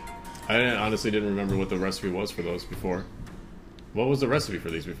 Honestly didn't remember what the recipe was for those before. What was the recipe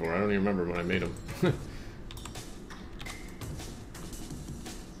for these before? I don't even remember when I made them.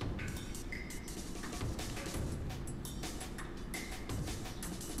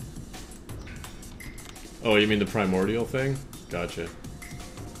 Oh, you mean the primordial thing? Gotcha.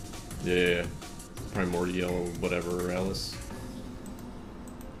 Yeah. Primordial whatever else.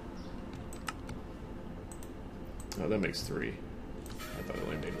 Oh, that makes 3. I thought I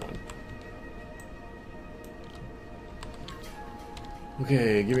only made 1.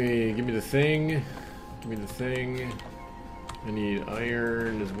 Okay, give me the thing. Give me the thing. I need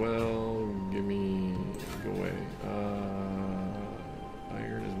iron as well. Give me... go away.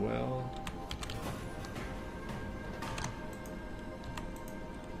 Iron as well.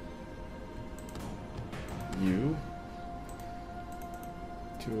 You.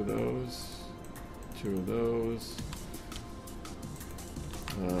 2 of those. 2 of those.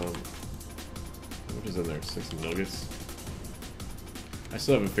 What is in there? 6 nuggets. I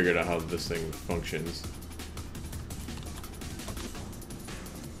still haven't figured out how this thing functions.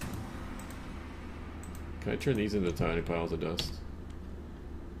 Can I turn these into tiny piles of dust?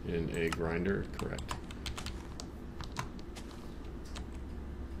 In a grinder? Correct.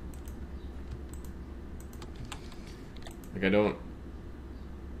 Like I don't...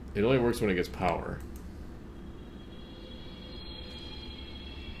 It only works when it gets power.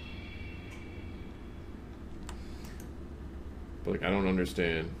 But like I don't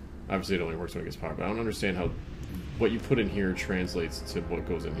understand. Obviously it only works when it gets power, but I don't understand how what you put in here translates to what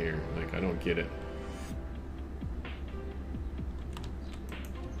goes in here. Like I don't get it.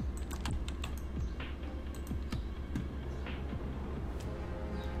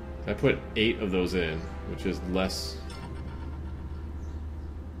 I put 8 of those in, which is less.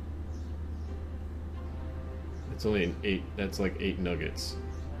 It's only an 8. That's like 8 nuggets.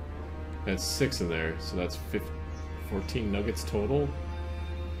 That's 6 in there, so that's 14 nuggets total.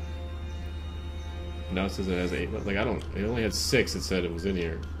 Now it says it has 8. Like I don't. It only had 6. It said it was in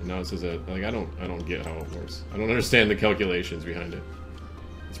here, and now it says that. Like I don't get how it works. I don't understand the calculations behind it.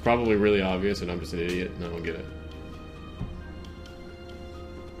 It's probably really obvious, and I'm just an idiot, and I don't get it.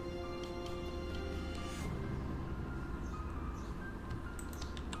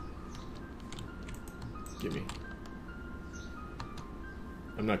 Gimme.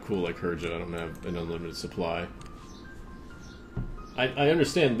 I'm not cool like Herja. I don't have an unlimited supply. I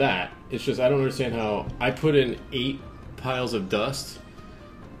understand that. It's just I don't understand how I put in 8 piles of dust,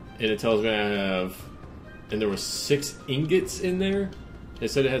 and it tells me I have, and there were 6 ingots in there. It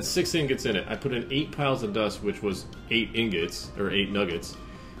said it had 6 ingots in it. I put in 8 piles of dust, which was 8 ingots or 8 nuggets.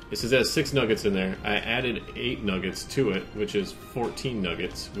 It says it has 6 nuggets in there. I added 8 nuggets to it, which is 14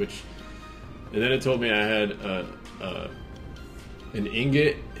 nuggets. And then it told me I had an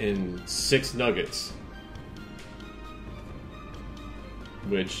ingot and 6 nuggets,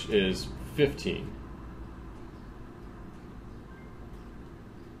 which is 15.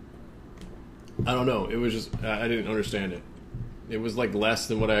 I don't know. It was just I didn't understand it. It was like less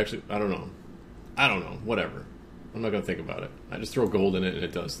than what I actually. I don't know. Whatever. I'm not gonna think about it. I just throw gold in it and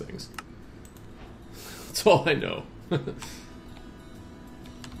it does things. That's all I know.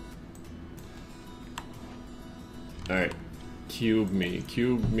 Alright. Cube me.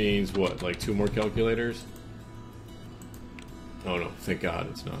 Cube means what? Like 2 more calculators? Oh no, thank God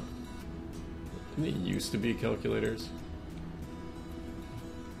it's not. Didn't it used to be calculators?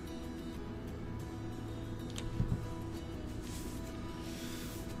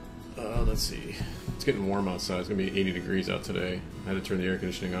 Let's see. It's getting warm outside. It's gonna be 80 degrees out today. I had to turn the air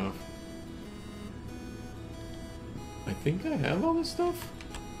conditioning off. I think I have all this stuff.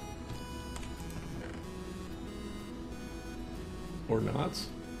 Or not.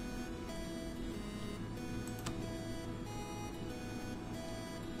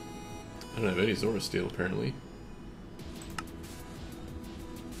 I don't have any Zora steel apparently.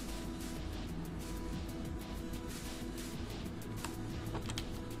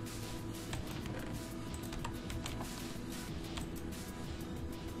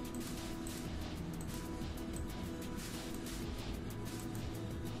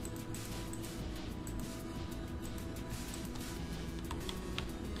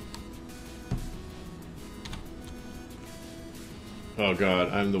 Oh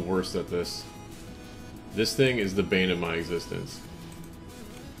god, I'm the worst at this. This thing is the bane of my existence.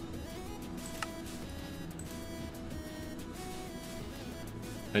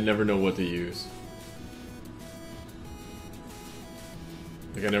 I never know what to use.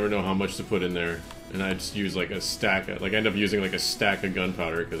 Like, I never know how much to put in there. And I just use, like, a stack of... Like, I end up using, like, a stack of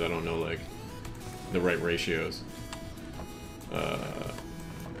gunpowder because I don't know, like, the right ratios.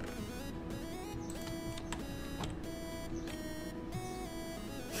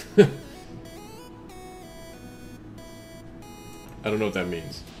 I don't know what that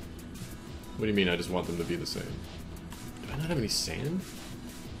means. What do you mean I just want them to be the same? Do I not have any sand?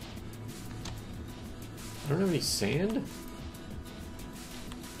 I don't have any sand?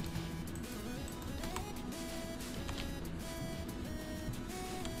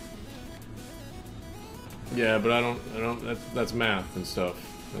 Yeah, but I don't, that's math and stuff.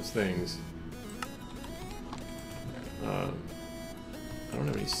 That's things. I don't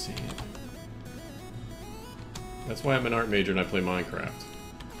have any sand. That's why I'm an art major and I play Minecraft.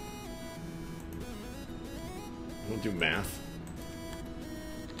 I don't do math.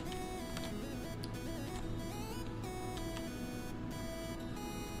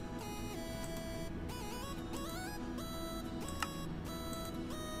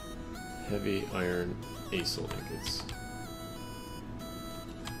 Heavy iron acyl ingots.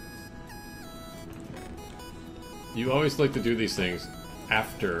 You always like to do these things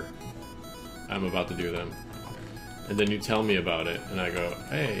after I'm about to do them. And then you tell me about it, and I go,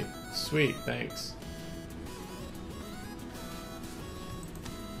 hey, sweet, thanks.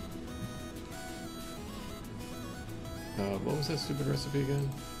 What was that stupid recipe again?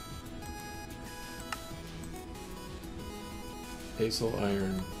 Acyl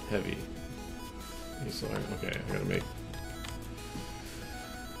iron heavy. Acyl iron, okay, I gotta make...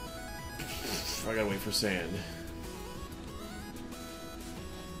 I gotta wait for sand.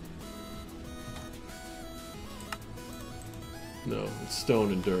 No, it's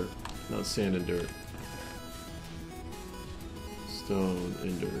stone and dirt, not sand and dirt. Stone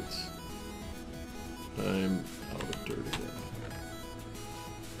and dirt. I'm out of dirt again.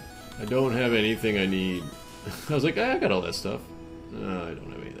 I don't have anything I need. I was like, I got all that stuff. No, I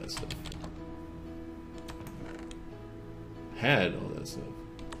don't have any of that stuff. Had all that stuff.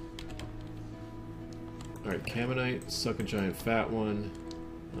 Alright, Caminite, suck a giant fat one.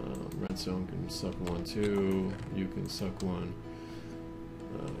 Redstone can suck one too. You can suck one.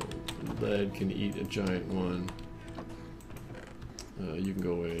 Lead can eat a giant one. You can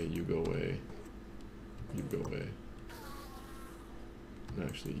go away, you go away. You go away.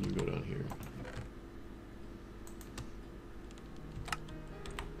 Actually, you go down here.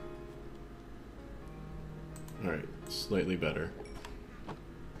 Alright, slightly better.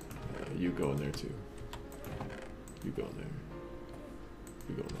 You go in there too. You go in there.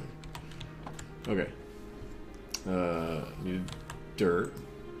 You go in there. Okay. Need dirt.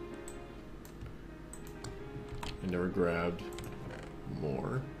 I never grabbed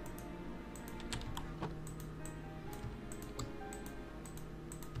more.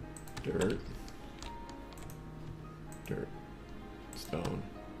 Dirt. Dirt. Stone.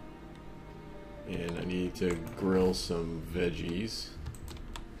 And I need to grill some veggies.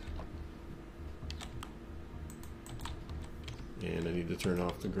 And I need to turn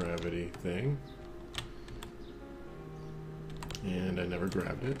off the gravity thing. And I never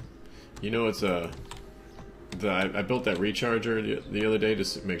grabbed it. You know, it's a... I built that recharger the other day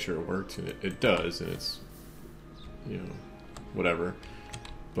just to make sure it worked, and it does, and it's, you know, whatever.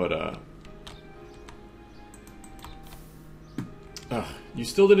 But, you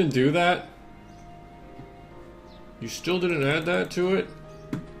still didn't do that? You still didn't add that to it?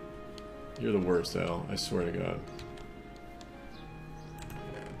 You're the worst, Al. I swear to God.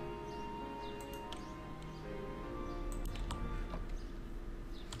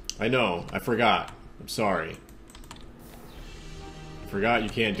 I know. I forgot. I'm sorry. I forgot you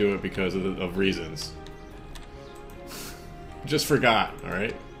can't do it because of reasons. Just forgot,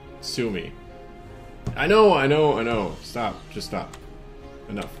 alright? Sue me. I know. Stop. Just stop.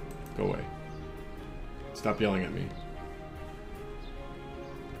 Enough. Go away. Stop yelling at me.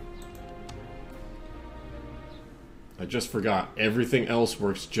 I just forgot. Everything else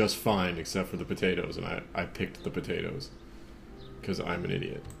works just fine except for the potatoes, and I picked the potatoes. Because I'm an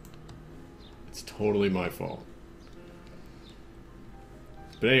idiot. It's totally my fault.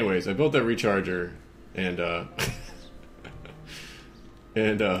 But anyways, I built that recharger, and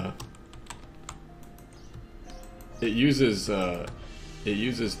it uses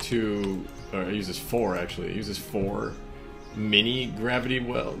four actually. It uses 4 mini gravity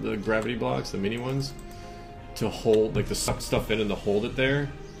the gravity blocks, the mini ones. to hold, like to suck stuff in and to hold it there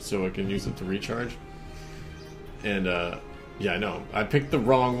so I can use it to recharge. And yeah, I know. I picked the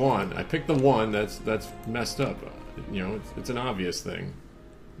wrong one. I picked the one that's messed up. You know, it's an obvious thing.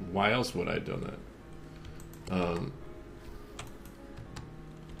 Why else would I have done that?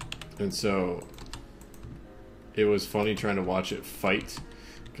 And so it was funny trying to watch it fight,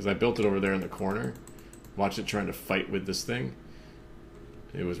 because I built it over there in the corner. Watch it trying to fight with this thing.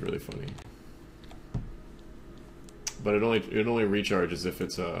 It was really funny. But it only recharges if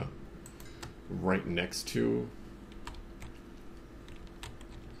it's right next to,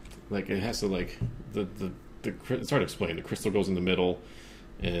 like, it has to, like, it's hard to explain. The crystal goes in the middle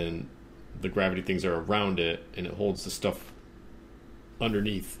and the gravity things are around it, and it holds the stuff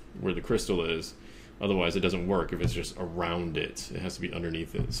underneath where the crystal is. Otherwise it doesn't work if it's just around it. It has to be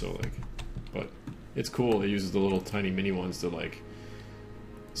underneath it. So, like, but it's cool. It uses the little tiny mini ones to, like,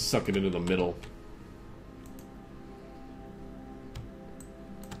 suck it into the middle.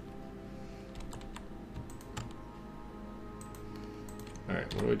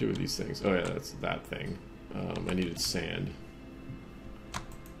 Alright, what do I do with these things? Oh yeah, that's that thing. I needed sand.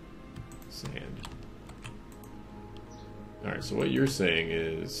 Sand. Alright, so what you're saying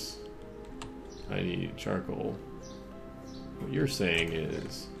is I need charcoal. What you're saying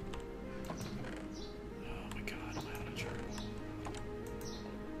is, oh my god, I'm out of charcoal.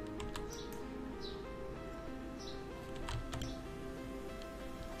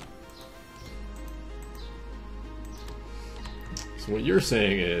 So what you're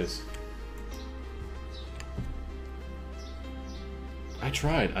saying is, I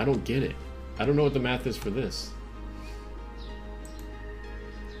tried, I don't get it. I don't know what the math is for this.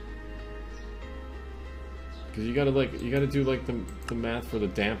 Because you gotta do like the math for the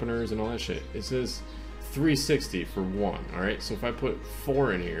dampeners and all that shit. It says 360 for one, alright? So if I put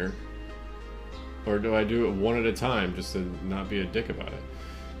 4 in here, or do I do it one at a time just to not be a dick about it?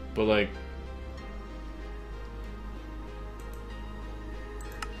 But like,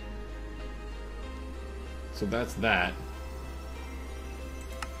 so that's that.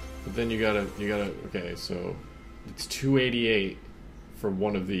 But then you gotta, okay, so it's 288 for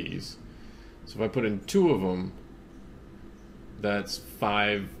one of these. So if I put in 2 of them, that's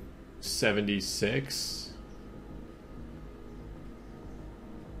 576.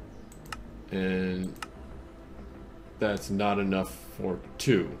 And that's not enough for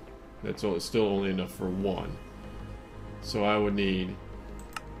 2. That's still only enough for 1. So I would need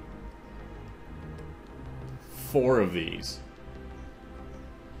 4 of these.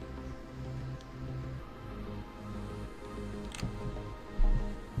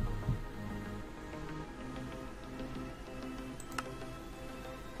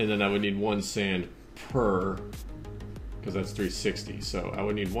 And then I would need 1 sand per, because that's 360. So I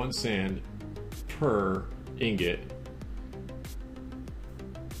would need 1 sand per ingot.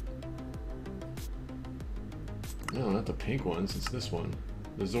 No, not the pink ones, it's this one.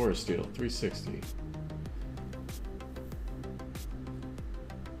 The Zora steel, 360.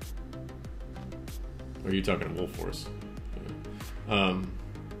 Or are you talking Wolf Force?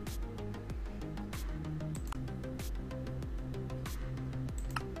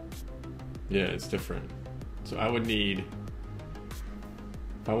 Yeah, it's different. So I would need,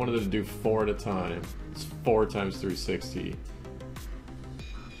 if I wanted to do 4 at a time, it's 4 times 360.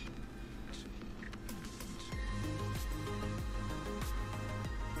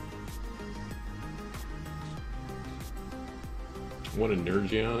 What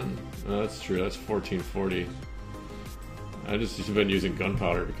Energeon? Oh, that's true, that's 1440. I just been using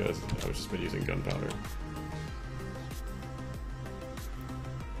gunpowder because I've just been using gunpowder.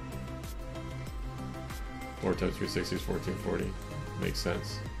 Four times 360 is 1440. Makes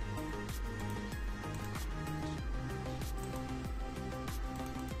sense.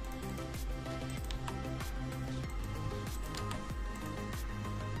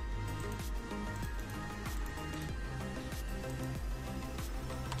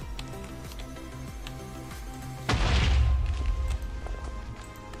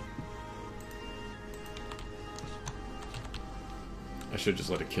 I should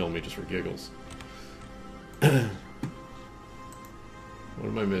just let it kill me just for giggles. What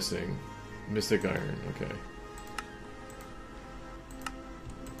am I missing? Mystic Iron, okay.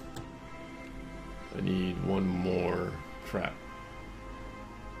 I need 1 more. Crap.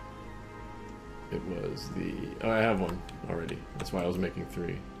 It was the... Oh, I have 1 already. That's why I was making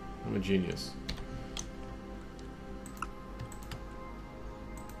 3. I'm a genius.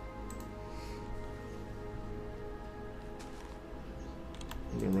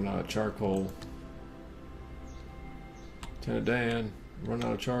 I'm gonna run out of charcoal. Lieutenant Dan, run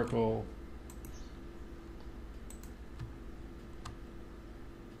out of charcoal.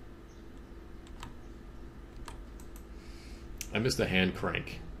 I miss the hand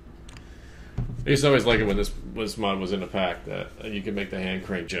crank. I used to always like it when this mod was in a pack that you could make the hand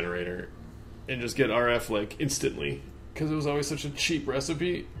crank generator and just get RF like instantly, because it was always such a cheap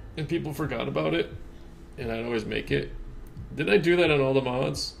recipe and people forgot about it, and I'd always make it. Did I do that on all the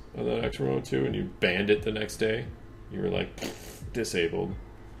mods on that extra mode too? And you banned it the next day. You were like disabled.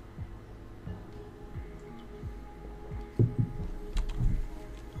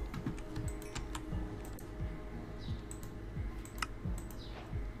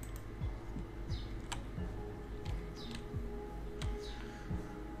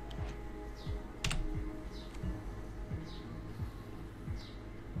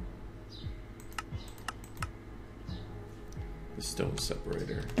 Stone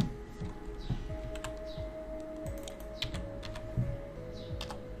separator.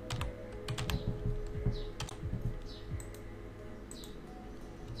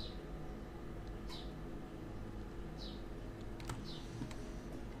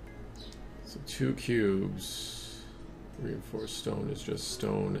 So 2 cubes. Reinforced stone is just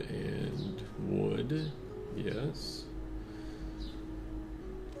stone and wood. Yes.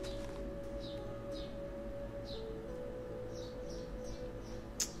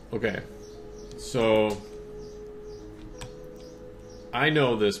 Okay, so I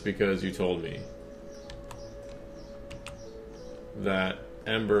know this because you told me that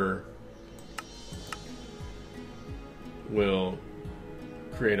Ember will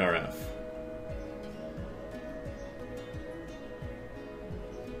create RF.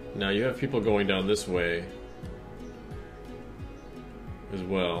 Now you have people going down this way as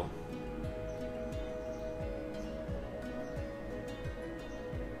well.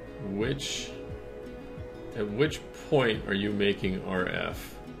 At which point are you making RF?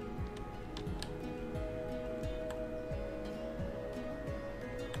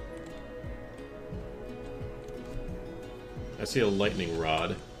 I see a lightning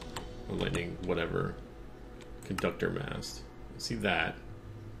rod, a lightning whatever, conductor mast. I see that.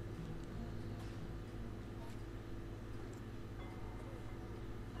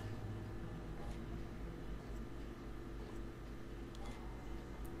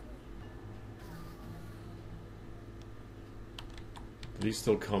 Do these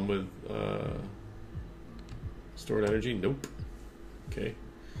still come with stored energy? Nope. Okay.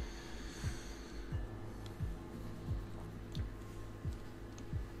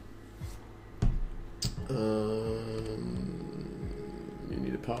 You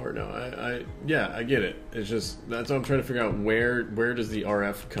need the power now. Yeah, I get it. It's just that's what I'm trying to figure out. Where does the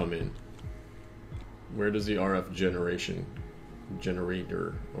RF come in? Where does the RF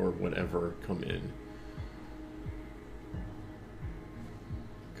generator or whatever come in?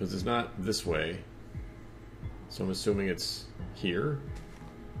 Because it's not this way, so I'm assuming it's here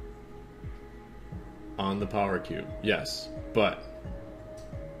on the power cube. Yes, but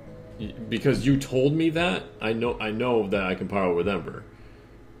because you told me that, I know that I can power with Ember.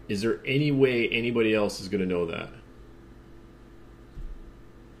 Is there any way anybody else is going to know that?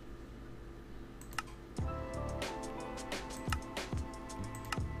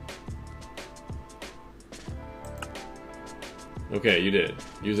 Okay, you did.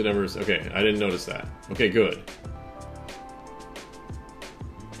 Use the numbers. Okay, I didn't notice that. Okay, good.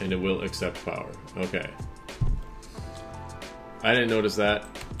 And it will accept power. Okay. I didn't notice that.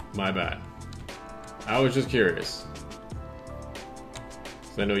 My bad. I was just curious.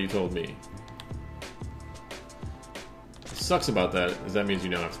 'Cause I know you told me. What sucks about that is that means you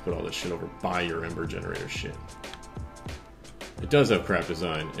now have to put all this shit over by your Ember generator shit. It does have crap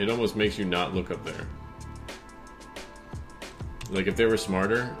design. It almost makes you not look up there. Like if they were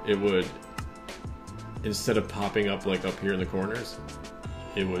smarter, it would, instead of popping up like up here in the corners,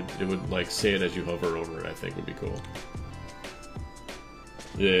 it would like say it as you hover over it. I think would be cool.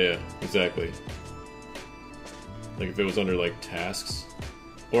 Yeah, exactly. Like if it was under like tasks,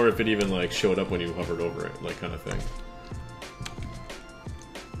 or if it even like showed up when you hovered over it, like kind of thing.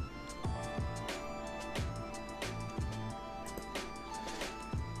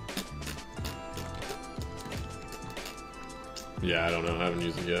 Yeah, I don't know. I haven't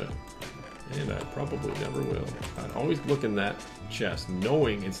used it yet. And I probably never will. I always look in that chest,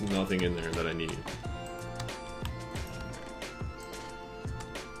 knowing it's nothing in there that I need.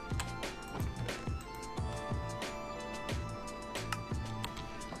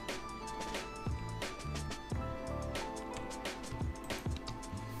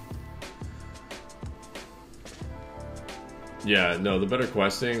 Yeah, no, the better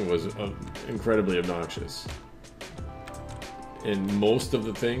questing was incredibly obnoxious. And most of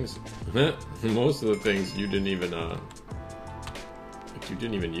the things, you didn't even, like you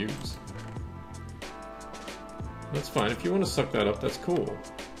didn't even use. That's fine. If you want to suck that up, that's cool.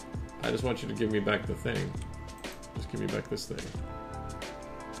 I just want you to give me back the thing. Just give me back this thing.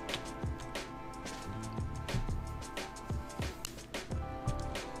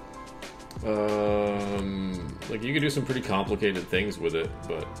 Like you could do some pretty complicated things with it,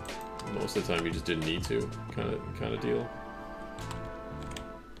 but most of the time you just didn't need to, kind of deal.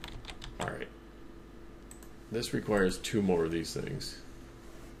 All right. This requires 2 more of these things,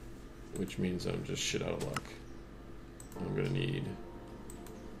 which means I'm just shit out of luck. I'm gonna need.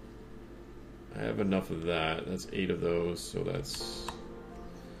 I have enough of that. That's 8 of those, so that's.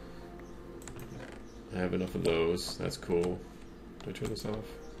 I have enough of those. That's cool. Do I turn this off?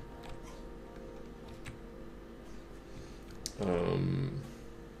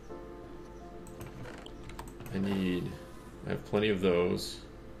 I have plenty of those.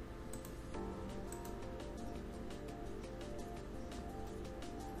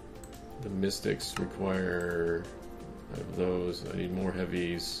 The mystics require, I have those. I need more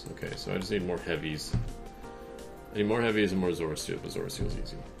heavies. Okay, so I just need more heavies. I need more heavies and more Zora Steel, but Zora Steel's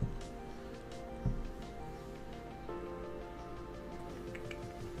easy.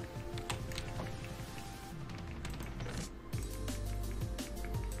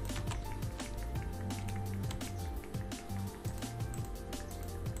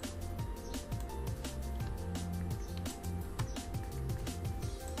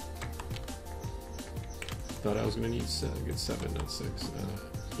 Thought I was going to need 7, not 6.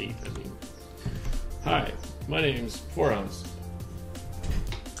 8, I mean. Hi, my name's 4 Ounce.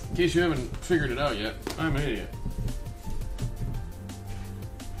 In case you haven't figured it out yet, I'm an idiot.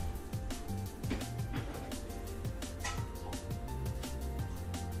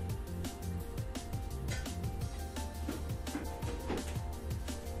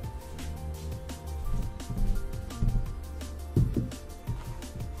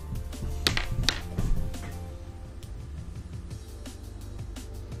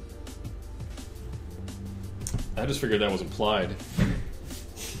 I just figured that was implied.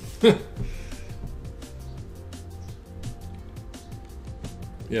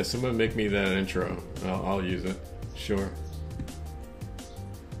 Yeah, someone make me that intro. I'll use it. Sure.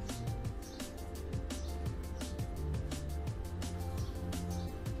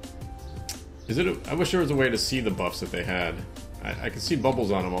 Is it? I wish there was a way to see the buffs that they had. I can see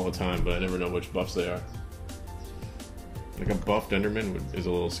bubbles on them all the time, but I never know which buffs they are. Like a buffed Enderman is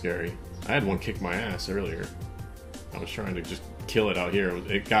a little scary. I had one kick my ass earlier. I was trying to just kill it out here.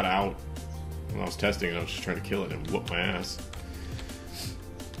 It got out when I was testing it. I was just trying to kill it and whoop my ass.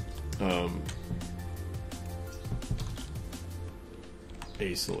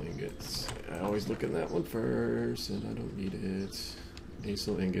 Acel ingots. I always look at that one first, and I don't need it.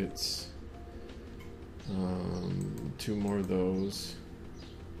 Acel ingots. 2 more of those.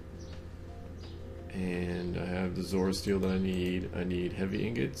 And I have the Zora Steel that I need. I need heavy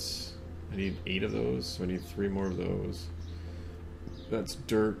ingots. I need 8 of those, so I need 3 more of those. That's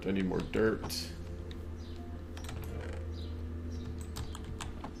dirt. I need more dirt.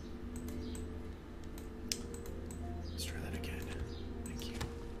 Let's try that again. Thank you.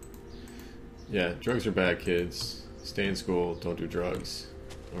 Yeah, drugs are bad, kids. Stay in school. Don't do drugs,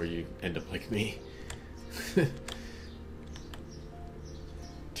 or you end up like me.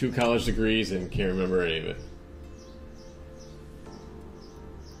 2 college degrees and can't remember any of it.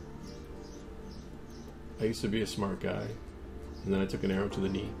 I used to be a smart guy, and then I took an arrow to the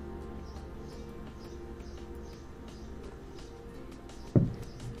knee.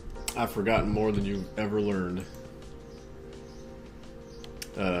 I've forgotten more than you've ever learned.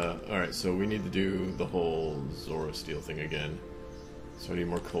 Alright, so we need to do the whole Zora Steel thing again. So I need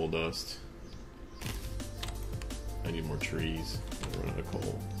more coal dust. I need more trees. I run out of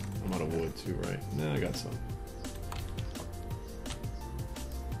coal. I'm out of wood too, right? Nah, I got some.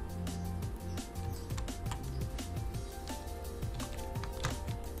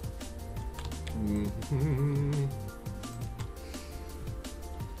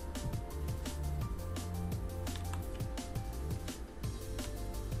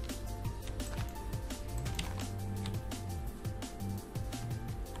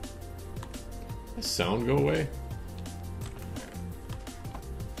 Does sound go away?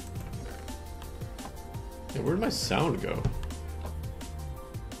 Yeah, where'd my sound go?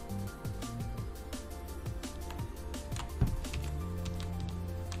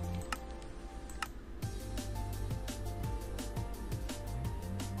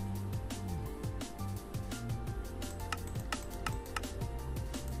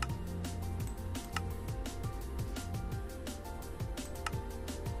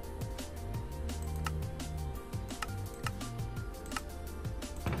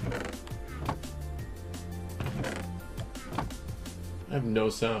 I have no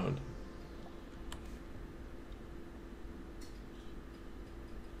sound.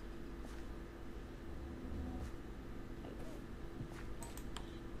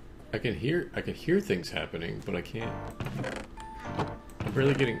 I can hear things happening, but I can't. I'm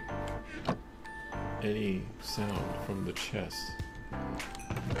barely getting any sound from the chest.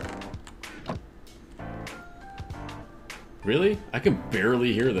 Really? I can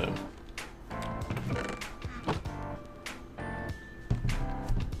barely hear them.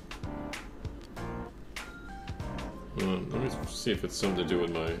 Let me see if it's something to do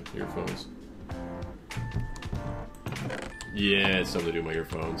with my earphones. Yeah, it's something to do with my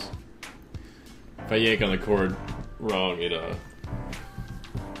earphones. If I yank on the cord wrong, the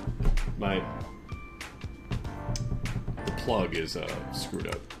plug is screwed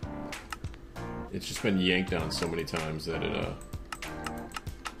up. It's just been yanked on so many times that it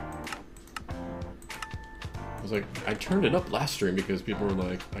I was like, I turned it up last stream because people were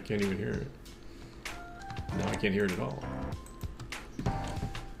like, I can't even hear it. No, I can't hear it at all.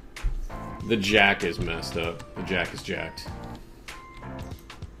 The jack is messed up. The jack is jacked.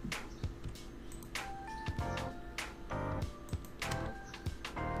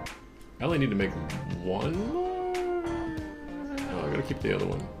 I only need to make one more. Oh, I gotta keep the other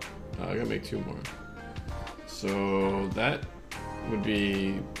one. I gotta make 2 more. So that would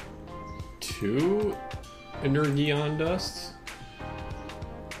be 2 Energeon dusts.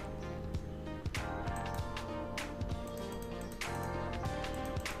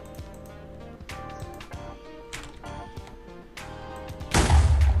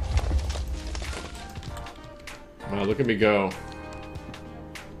 Wow, look at me go.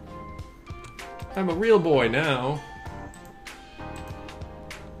 I'm a real boy now.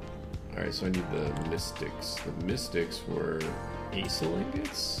 Alright, so I need the mystics. The mystics were acyl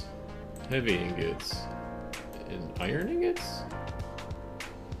ingots, heavy ingots, and iron ingots?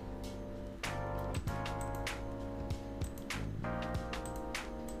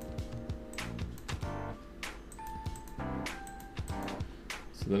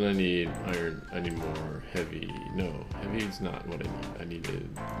 So then I need iron, I need more heavy. No, heavy is not what I need. I needed,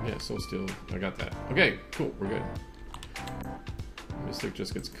 yeah, soul steel. I got that. Okay, cool, we're good. Mystic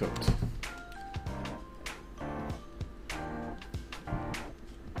just gets cooked.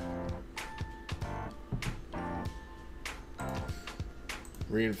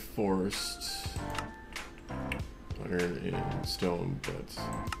 Reinforced iron and stone, but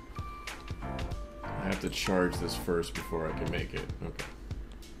I have to charge this first before I can make it. Okay.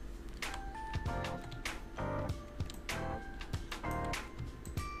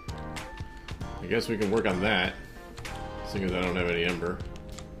 I guess we can work on that, seeing as I don't have any ember.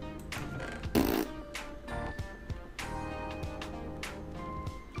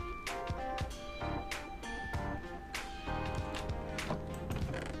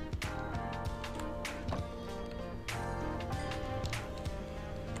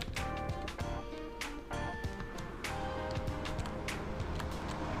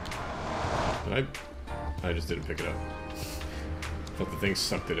 I just didn't pick it up. Thought the thing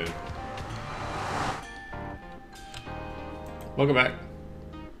sucked it in. Welcome back.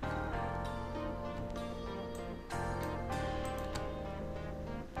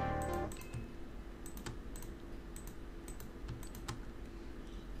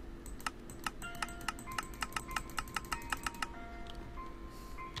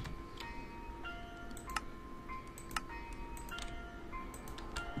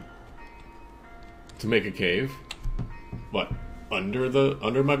 To make a cave? What?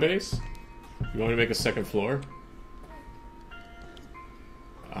 Under my base? You want me to make a second floor?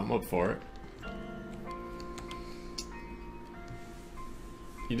 I'm up for it.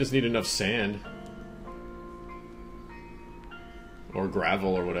 You just need enough sand. Or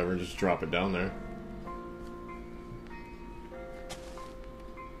gravel or whatever, just drop it down there.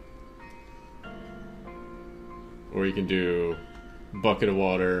 Or you can do bucket of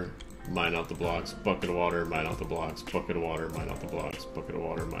water, mine out the blocks, bucket of water, mine out the blocks, bucket of water, mine out the blocks, bucket of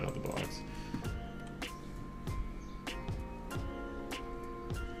water, mine out the blocks.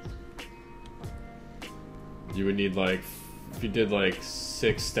 You would need like, if you did like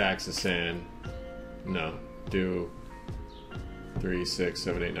 6 stacks of sand, no, do 3, 6,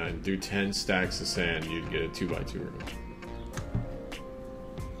 7, 8, 9, do 10 stacks of sand, you'd get a 2x2 room.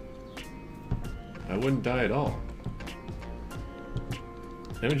 I wouldn't die at all.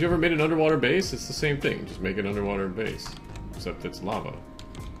 Haven't you ever made an underwater base? It's the same thing, just make an underwater base, except it's lava.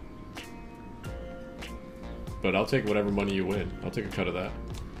 But I'll take whatever money you win. I'll take a cut of that.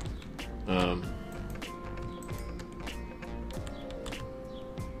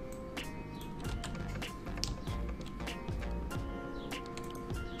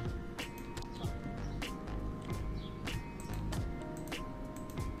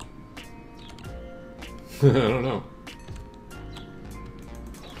 I don't know.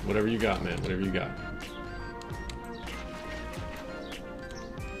 Whatever you got, man. Whatever you got.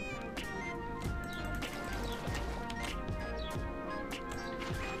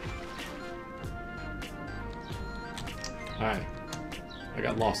 Hi. I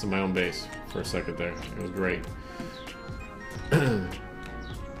got lost in my own base for a second there. It was great.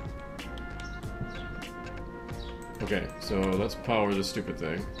 Okay, so let's power this stupid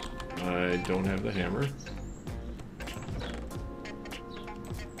thing. I don't have the hammer.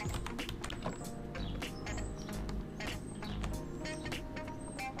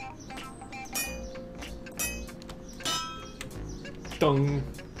 Dung.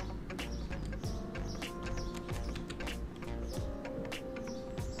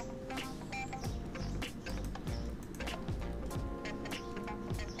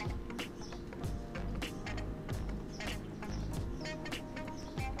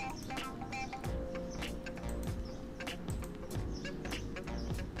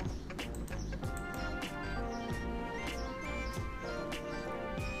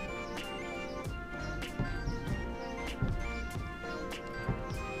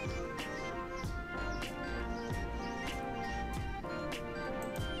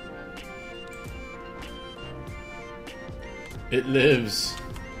 It lives.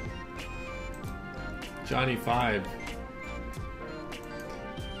 Johnny 5.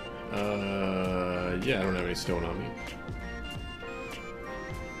 Yeah, I don't have any stone on me.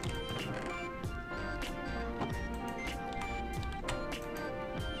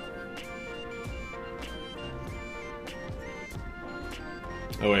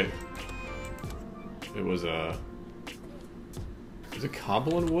 Oh wait. It was is it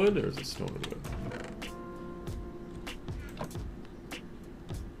cobble and wood or is it stone and wood?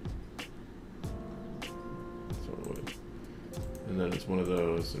 And then it's one of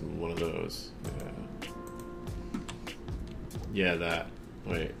those and one of those. Yeah. Yeah, that.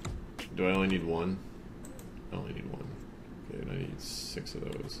 Wait. Do I only need one? I only need one. Okay, and I need 6 of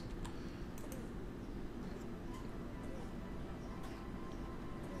those.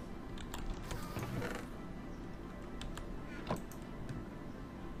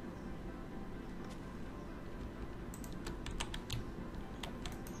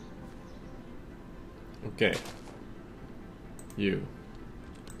 Okay. You.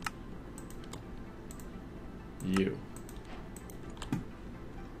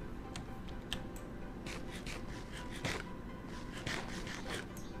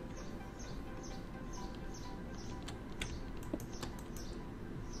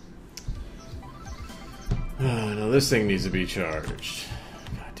 Now this thing needs to be charged.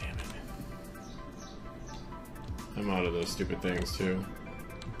 God damn it. I'm out of those stupid things too.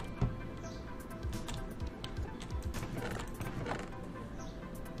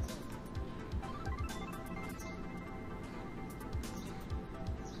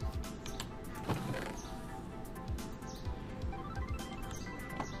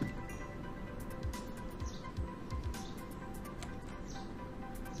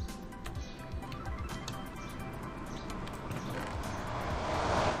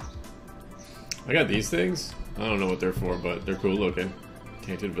 I got these things. I don't know what they're for, but they're cool looking.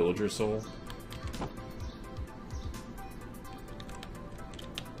 Tainted villager soul.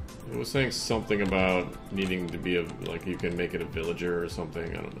 It was saying something about needing to be a, like, you can make it a villager or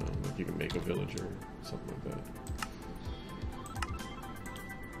something. I don't know. Like you can make a villager, something like that.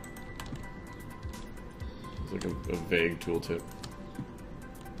 It's like a vague tooltip.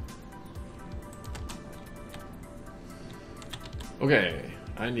 Okay,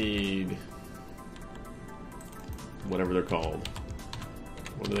 I need whatever they're called.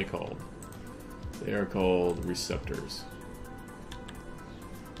 What are they called? They are called receptors.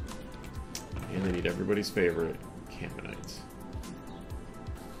 And they need everybody's favorite, Cannonites.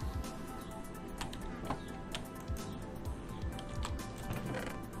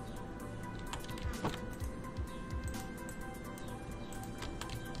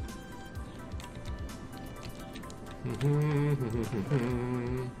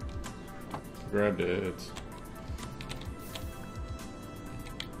 Grabbed it.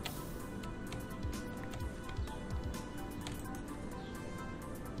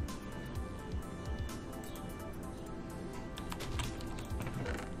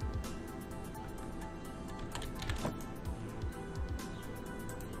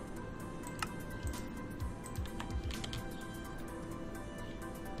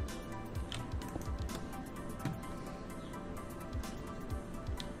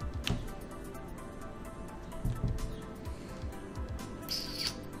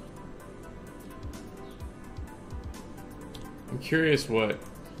 I'm curious what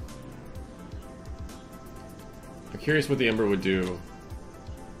curious what the Ember would do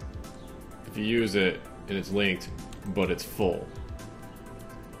if you use it and it's linked, but it's full.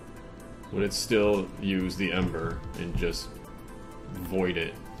 Would it still use the Ember and just void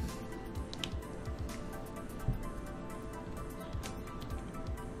it?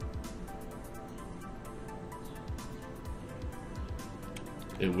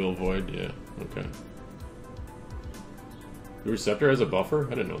 It will void? Yeah, okay. The Receptor has a buffer?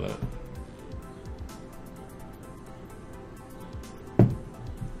 I didn't know that.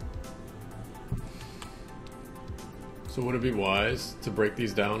 So would it be wise to break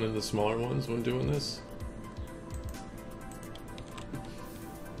these down into smaller ones when doing this?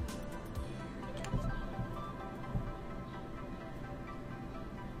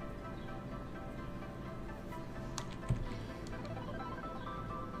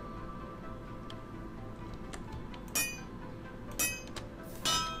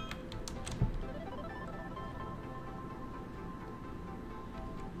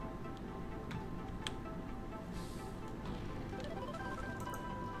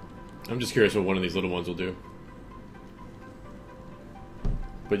 I'm just curious what one of these little ones will do.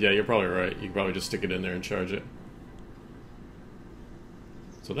 But yeah, you're probably right. You can probably just stick it in there and charge it.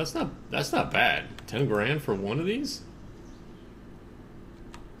 So that's not bad. 10 grand for one of these?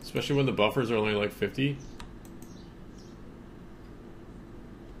 Especially when the buffers are only like 50.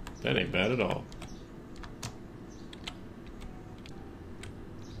 That ain't bad at all.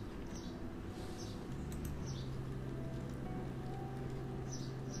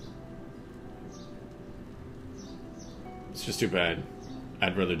 It's just too bad.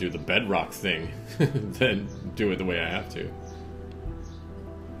 I'd rather do the bedrock thing than do it the way I have to.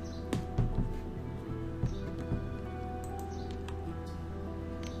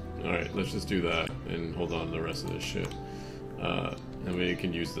 Alright, let's just do that and hold on to the rest of this shit. And we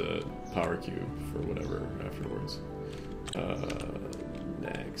can use the power cube for whatever afterwards.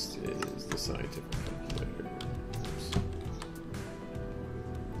 Next is the scientific calculator.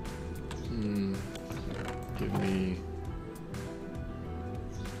 Give me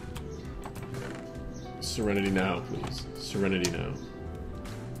Serenity now, please. Serenity now.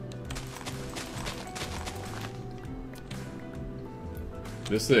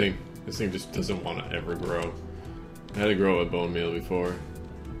 This thing just doesn't want to ever grow. I had to grow a bone meal before.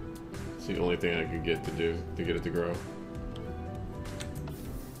 It's the only thing I could get to do to get it to grow.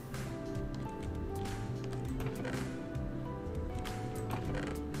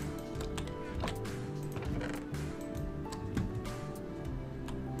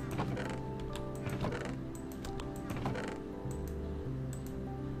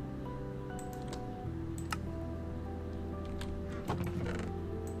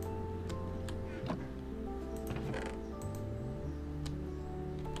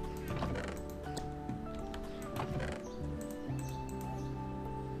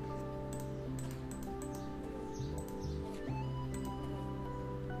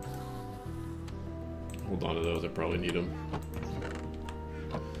 Hold on to those, I probably need them.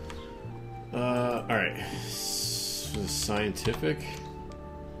 Alright. Scientific.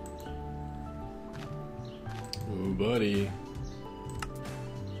 Ooh, buddy.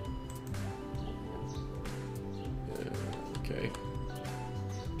 Okay.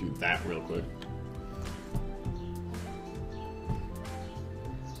 Do that real quick.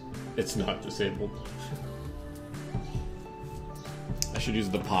 It's not disabled. I should use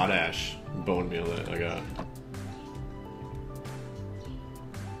the potash bone meal that I got.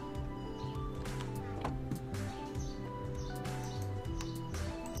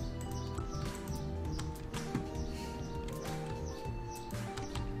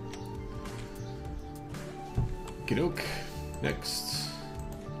 Okey-doke. Next.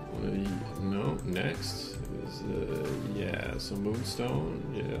 No, next is yeah, so moonstone,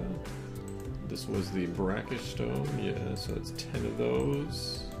 yeah. This was the brackish stone, yeah, so it's 10 of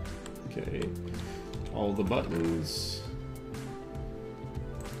those. Okay. All the buttons.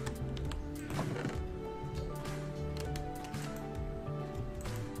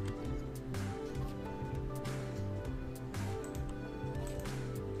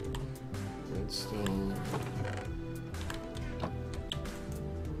 Redstone.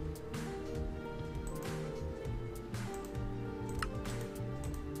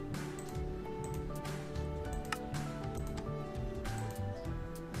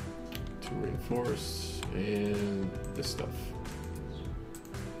 Reinforce and this stuff.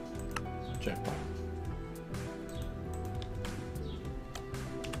 Jackpot.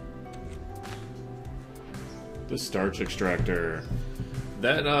 The starch extractor.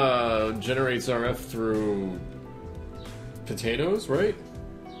 That generates RF through potatoes, right?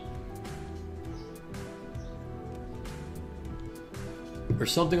 Or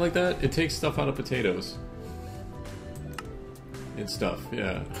something like that. It takes stuff out of potatoes. And stuff,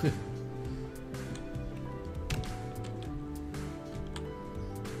 yeah.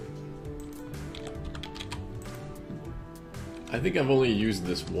 I think I've only used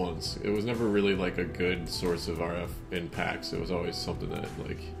this once. It was never really like a good source of RF in packs. It was always something that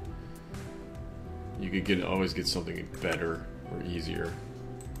like you could always get something better or easier.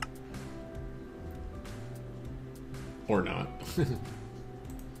 Or not.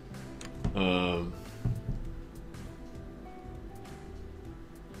 I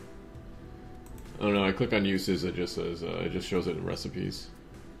don't know, I click on uses, it just says, it just shows it in recipes.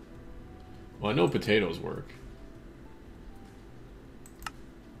 Well, I know potatoes work.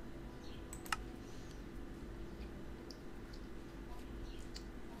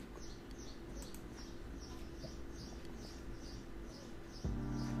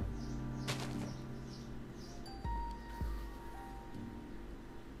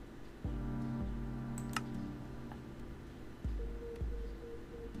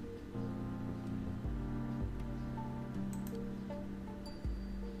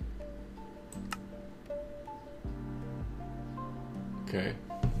 Okay.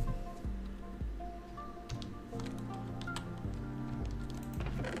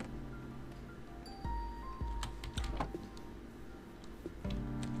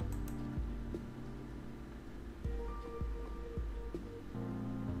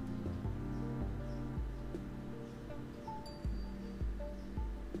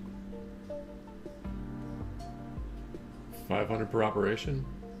 $500 per operation?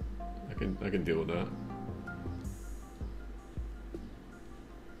 I can deal with that.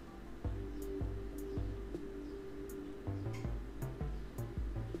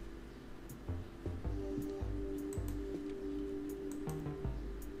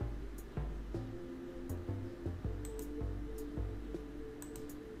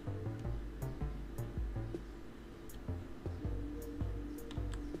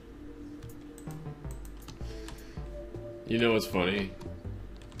 You know what's funny?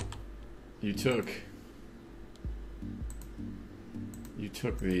 You took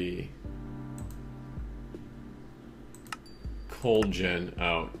the cold gen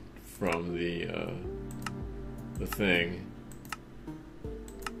out from the thing.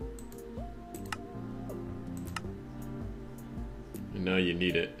 And now you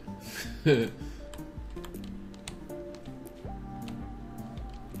need it.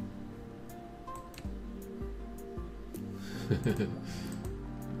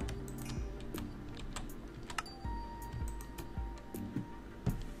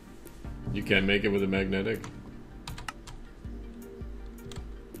 You can make it with a magnetic.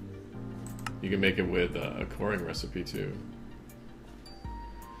 You can make it with a coring recipe too.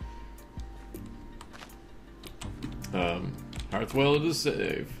 Hearthwell to the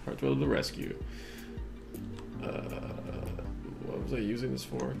save. Hearthwell to the rescue. What was I using this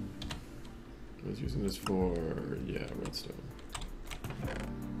for? I was using this for, yeah, redstone.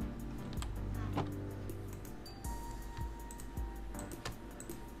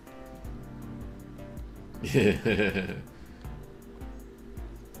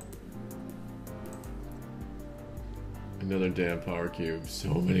 Another damn power cube.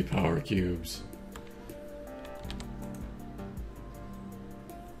 So many power cubes.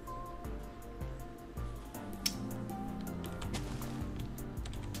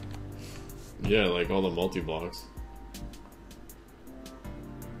 Yeah, like all the multi-blocks.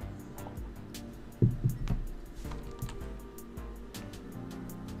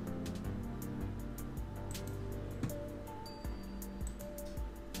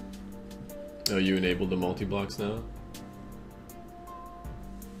 Oh, you enabled the multi-blocks now?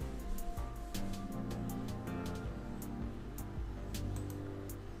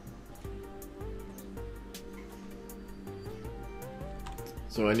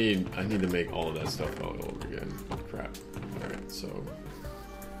 So I need to make all of that stuff all over again. Crap. Alright, so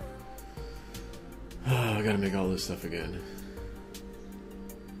I gotta make all this stuff again.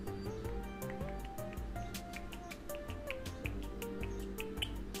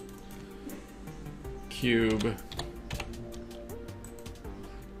 Cube.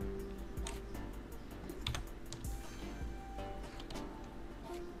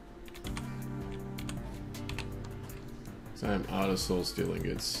 I'm out of soul steel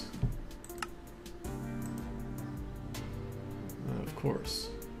ingots. Of course.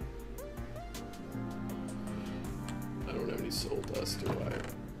 I don't have any soul dust, do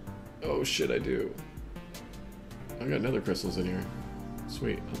I? Oh shit, I do. I got nether crystals in here.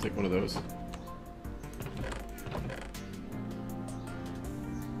 Sweet, I'll take one of those.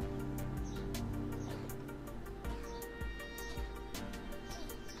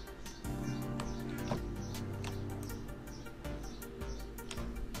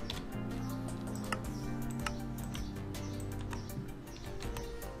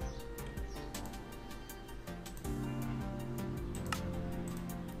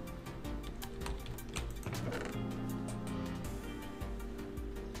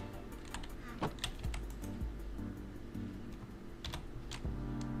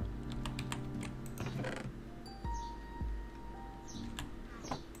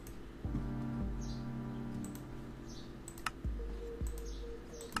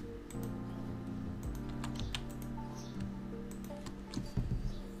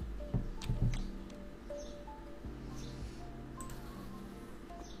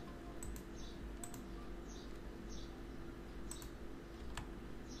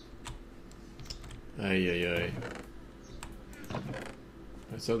 Ay, ay, ay.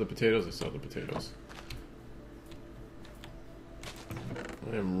 I saw the potatoes, I saw the potatoes.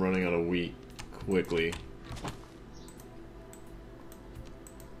 I am running out of wheat quickly.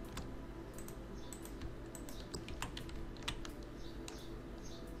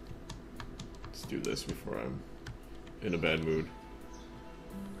 Let's do this before I'm in a bad mood.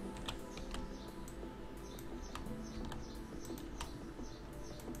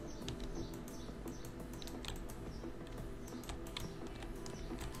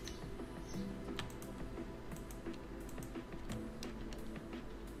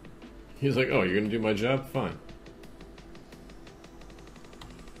 He's like, oh, you're gonna do my job? Fine.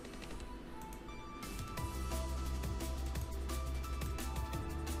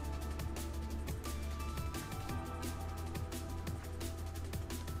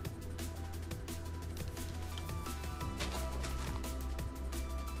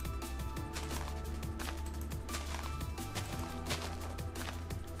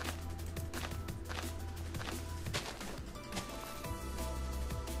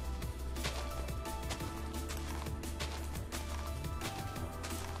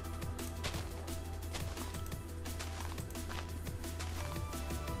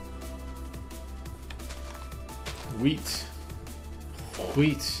 Wheat.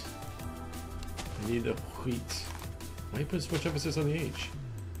 Wheat. I need the wheat. Why you put so much emphasis on the H?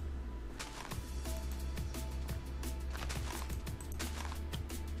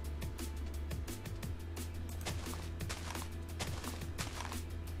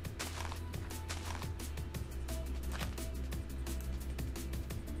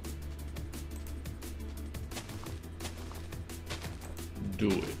 Do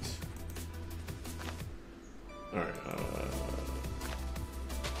it. Alright,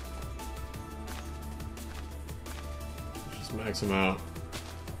 just max them out.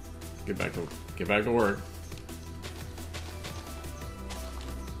 Get back to work.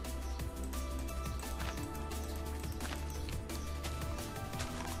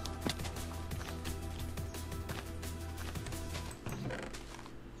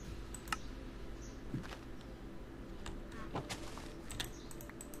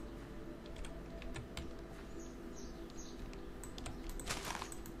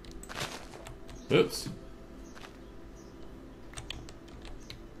 Oops.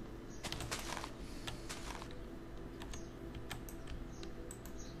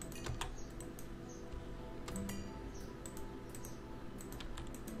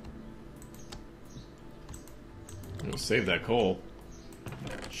 I'm gonna save that coal.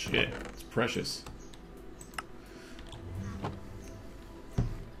 Shit, it's precious.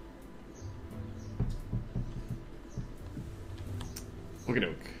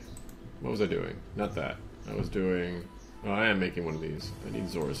 Okey-doke. What was I doing? Not that. I was doing... Oh, I am making one of these. I need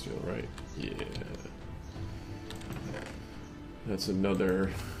Zora steel, right? Yeah. That's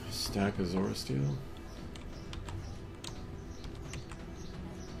another stack of Zora steel.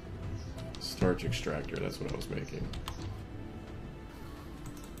 Starch extractor, that's what I was making.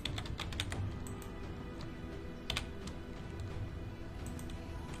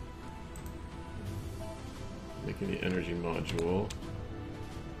 Making the energy module.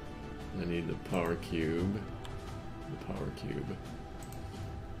 I need the power cube. The power cube.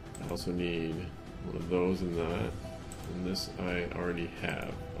 I also need one of those and that. And this I already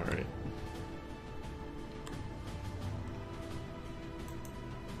have. Alright.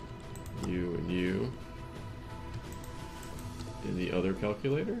 You and you. In the other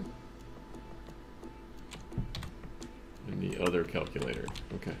calculator? In the other calculator.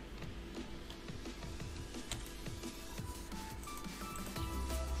 Okay.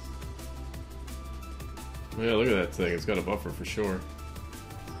 Yeah, look at that thing. It's got a buffer for sure.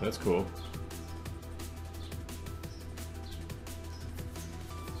 That's cool.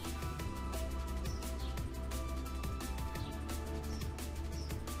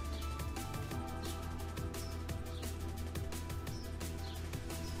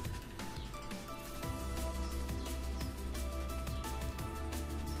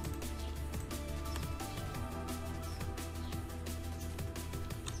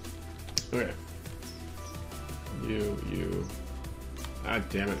 Okay. You. Ah,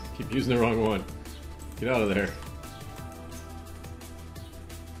 damn it. Keep using the wrong one. Get out of there.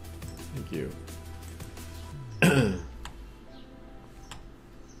 Thank you. And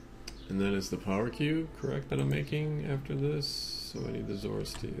then it's the power cube, correct, that I'm making after this? So I need the Zora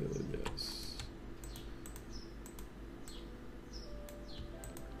steel, yes.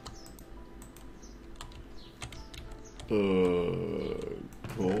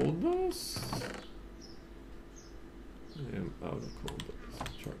 Gold dust? I am out of coal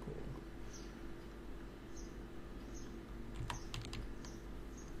dust. Charcoal.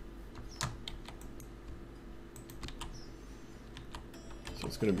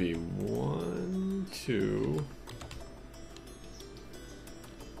 it's gonna be 1, 2.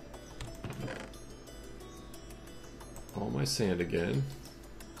 All my sand again.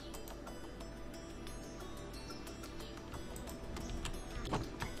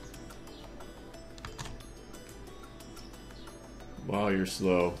 Wow, you're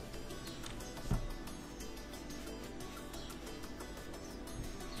slow.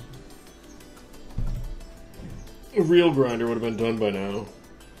 A real grinder would have been done by now.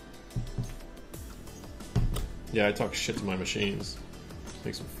 Yeah, I talk shit to my machines.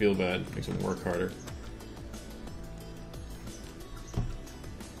 Makes them feel bad, makes them work harder.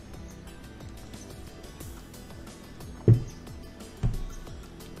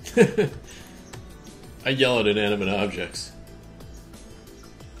 I yell at inanimate objects.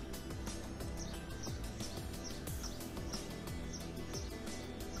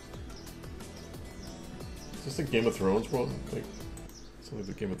 Is this a Game of Thrones world? Like, it's like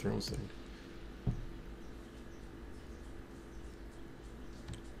the Game of Thrones thing.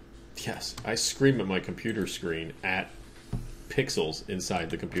 Yes, I scream at my computer screen at pixels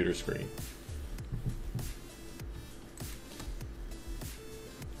inside the computer screen.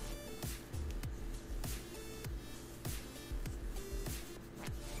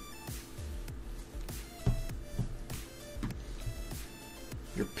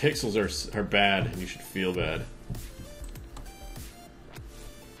 Your pixels are bad, and you should feel bad.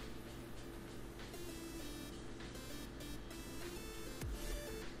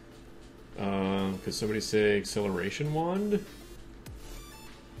 Could somebody say acceleration wand?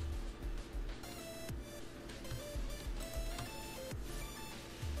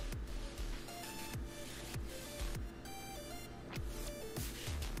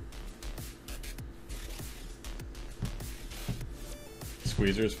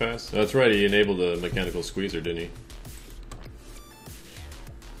 Squeezer is fast? That's right, he enabled the mechanical squeezer, didn't he?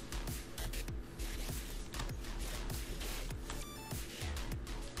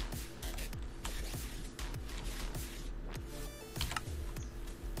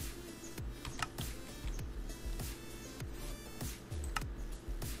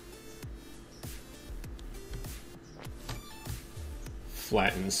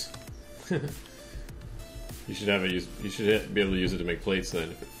 Flattens. You should have you should be able to use it to make plates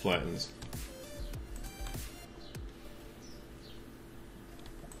then if it flattens.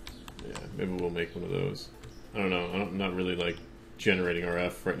 Yeah, maybe we'll make one of those. I don't know. I'm not really like generating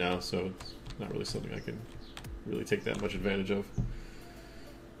RF right now, so it's not really something I can really take that much advantage of.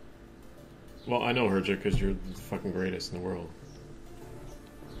 Well, I know Herja because you're the fucking greatest in the world.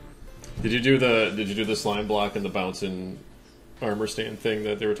 Did you do the slime block and the bouncing armor stand thing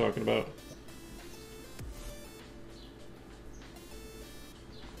that they were talking about?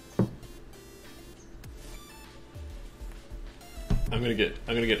 I'm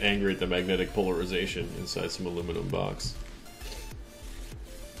gonna get angry at the magnetic polarization inside some aluminum box.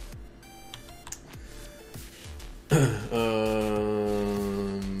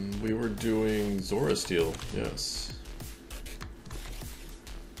 We were doing Zora steel, yes.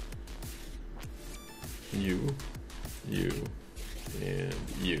 You, and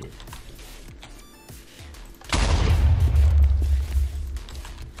you.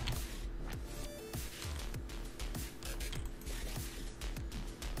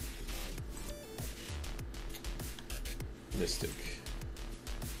 Mystic.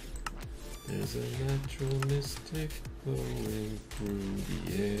 There's a natural mystic flowing through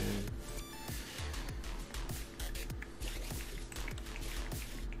the air.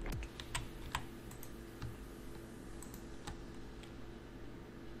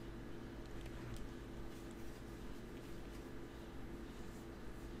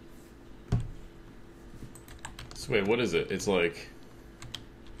 So wait, what is it? It's like...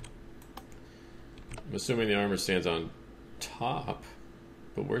 I'm assuming the armor stands on top,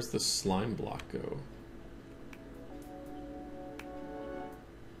 but where's the slime block go?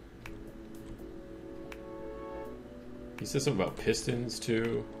 He said something about pistons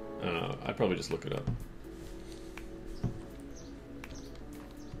too. I don't know. I'd probably just look it up.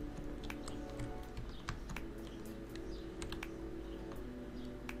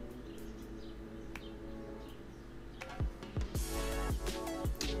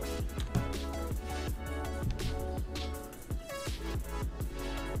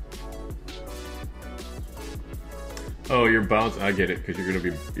 Oh, you're bounce. I get it, because you're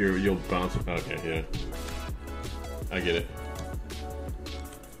gonna be you'll bounce. Okay, yeah, I get it.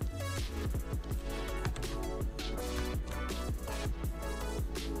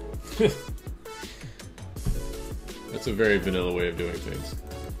 That's a very vanilla way of doing things.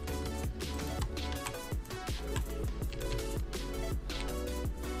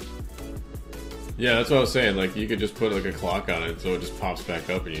 Yeah, that's what I was saying. Like, you could just put like a clock on it so it just pops back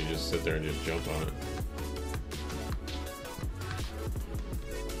up and you just sit there and just jump on it.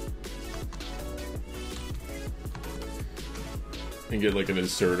 And get like an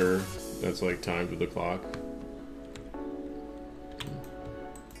inserter that's like timed with the clock.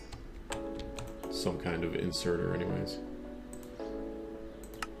 Some kind of inserter anyways.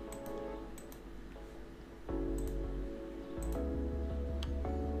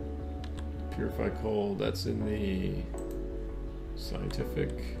 Purified coal, that's in the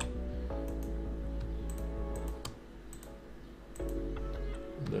scientific.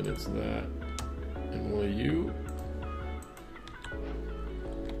 Then it's that. And will you?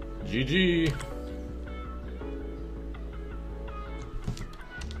 GG!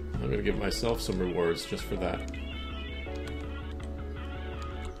 I'm gonna give myself some rewards just for that.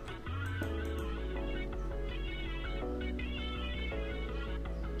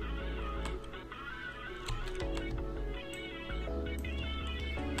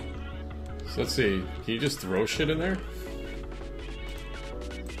 So let's see, can you just throw shit in there?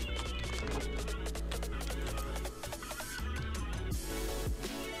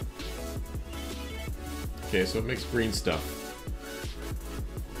 Okay, so it makes green stuff.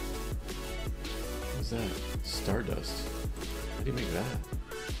 What's that? Stardust. How do you make that?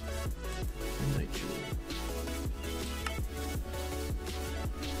 Midnight jewel.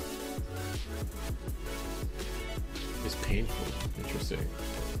 It's painful. Interesting.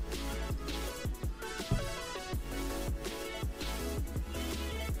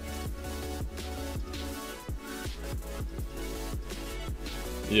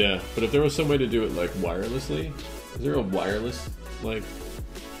 Yeah, but if there was some way to do it like wirelessly, is there a wireless like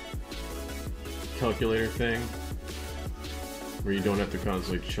calculator thing where you don't have to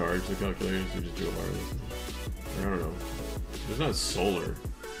constantly charge the calculators, you just do it wirelessly? Or I don't know. There's not solar.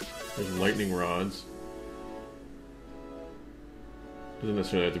 There's lightning rods. Doesn't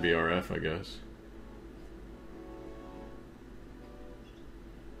necessarily have to be RF, I guess.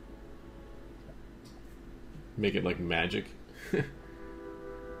 Make it like magic.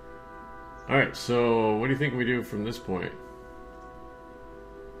 Alright, so what do you think we do from this point?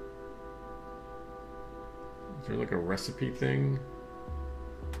 Is there like a recipe thing?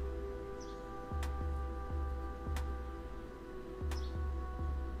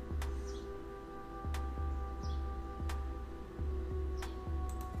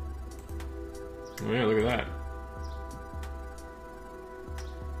 Oh yeah, look at that.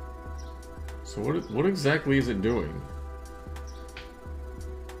 So what exactly is it doing?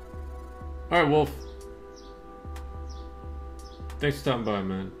 Alright, Wolf. Thanks for stopping by,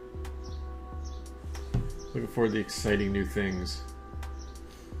 man. Looking forward to the exciting new things.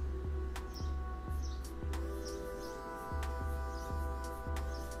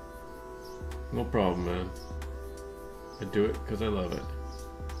 No problem, man. I do it because I love it.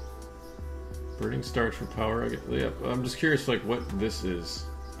 Burning starch for power. Yep. I'm just curious, like, what this is.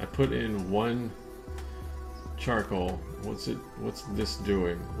 I put in one charcoal. What's this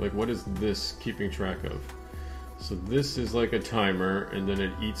doing? Like, what is this keeping track of? So this is like a timer, and then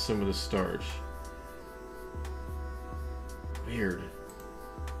it eats some of the starch. Weird.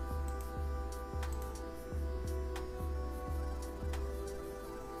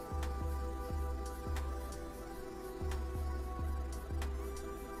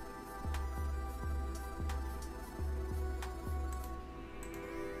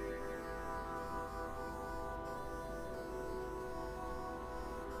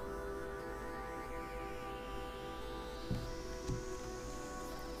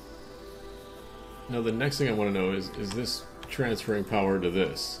 Now the next thing I want to know is this transferring power to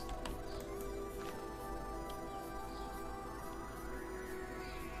this?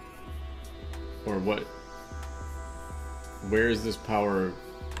 Or what? Where is this power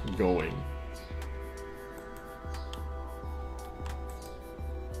going?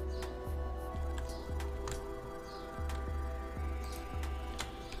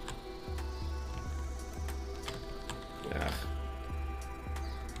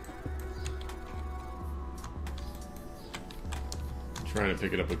 Trying to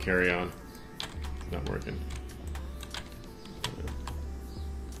pick it up with carry on. Not working.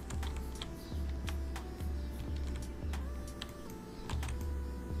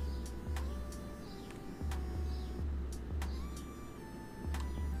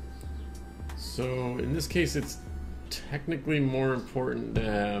 So in this case, it's technically more important to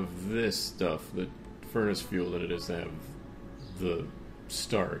have this stuff, the furnace fuel, than it is to have the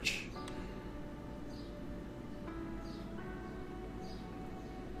starch.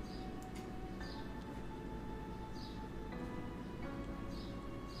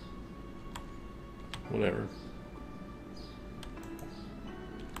 Whatever.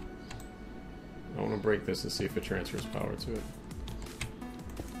 I want to break this and see if it transfers power to it.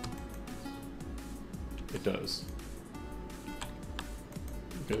 It does.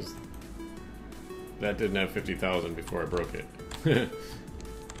 Because that didn't have 50,000 before I broke it.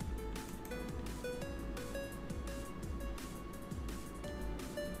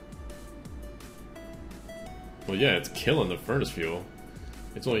 Well, yeah, it's killing the furnace fuel.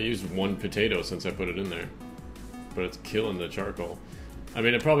 It's only used 1 potato since I put it in there. But it's killing the charcoal. I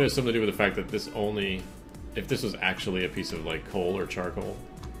mean, it probably has something to do with the fact that this only... If this was actually a piece of, like, coal or charcoal,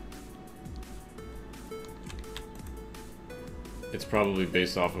 it's probably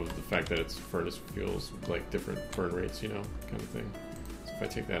based off of the fact that it's furnace fuels, like, different burn rates, you know, kind of thing. So if I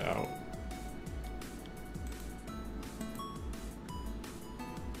take that out...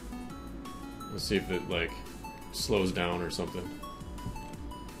 Let's see if it, like, slows down or something.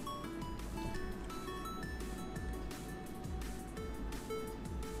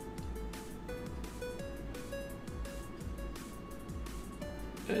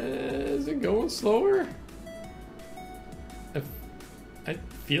 Is it going slower? I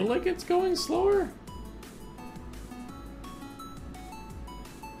feel like it's going slower.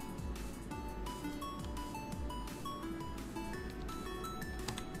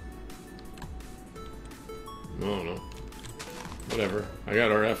 I don't know. Whatever. I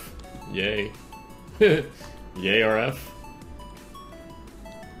got RF. Yay. Yay RF.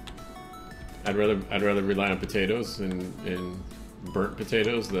 I'd rather rely on potatoes and burnt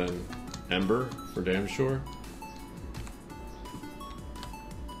potatoes than ember, for damn sure.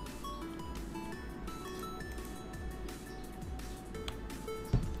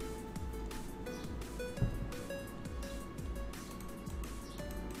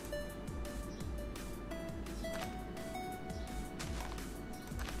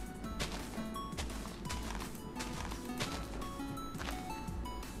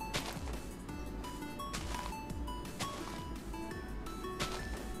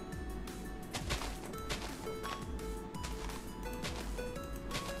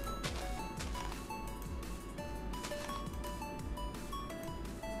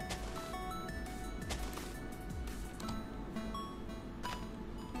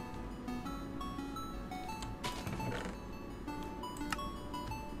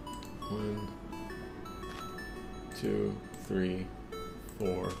 One, 2, 3,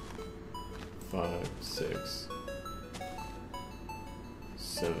 4, 5, 6,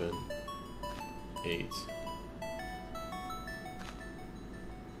 7, 8.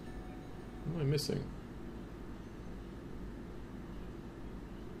 What am I missing?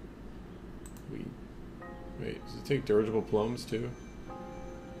 Wait, does it take dirigible plums too?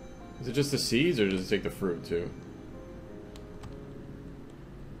 Is it just the seeds, or does it take the fruit too?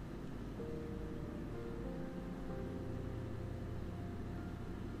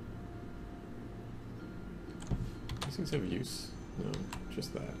 These things have use? No,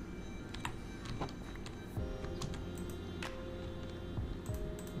 just that.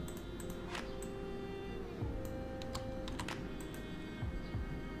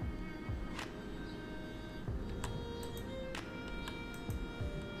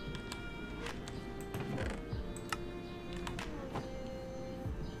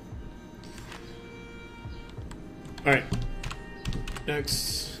 Alright.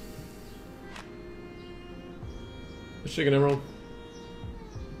 Next. The chicken emerald.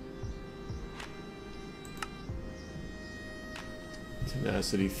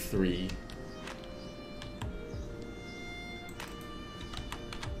 Tenacity 3.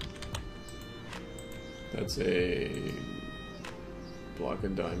 That's a block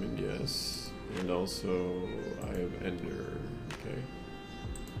of diamond, yes. And also I have ender. Okay.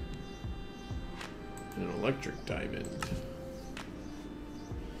 An electric diamond,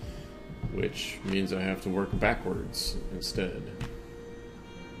 which means I have to work backwards instead.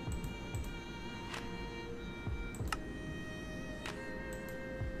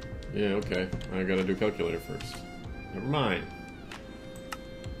 Yeah, okay. I gotta do calculator first. Never mind.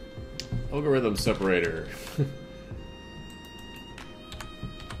 Algorithm separator.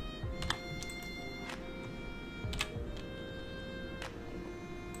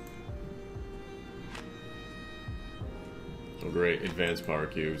 Oh great, advanced power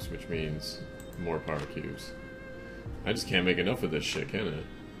cubes, which means more power cubes. I just can't make enough of this shit, can I?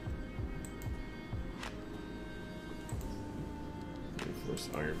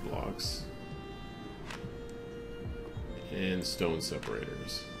 Reinforced iron blocks. And stone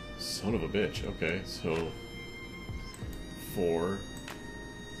separators. Son of a bitch, okay, so 4,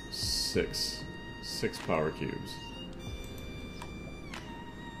 6. 6 power cubes.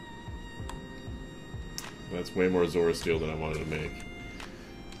 That's way more Zora steel than I wanted to make.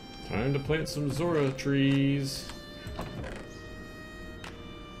 Time to plant some Zora trees.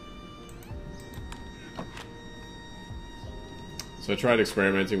 So I tried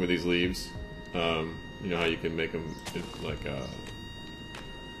experimenting with these leaves. You know how you can make them like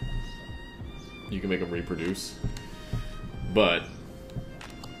you can make them reproduce, but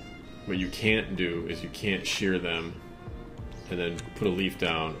what you can't do is you can't shear them and then put a leaf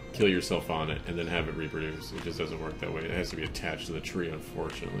down, kill yourself on it, and then have it reproduce. It just doesn't work that way. It has to be attached to the tree,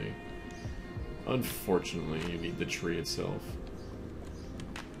 unfortunately. Unfortunately, you need the tree itself.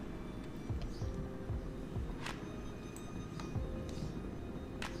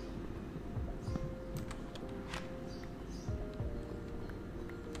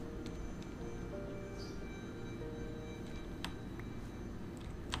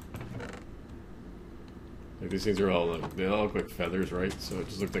 Like, these things are all like, they all look like feathers, right? So it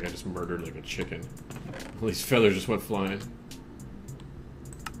just looked like I just murdered like a chicken. All these feathers just went flying.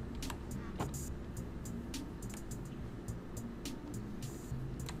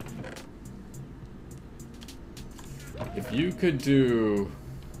 If you could do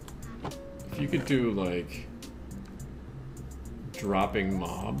like dropping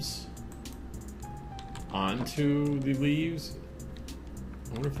mobs onto the leaves,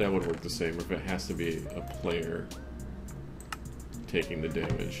 I wonder if that would work the same, or if it has to be a player taking the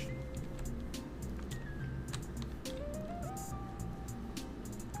damage.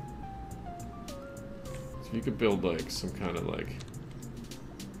 So you could build like some kind of like,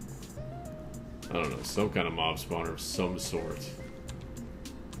 I don't know, some kind of mob spawner of some sort.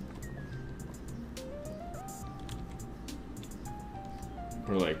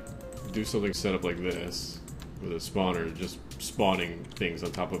 Or like do something set up like this with a spawner, just spawning things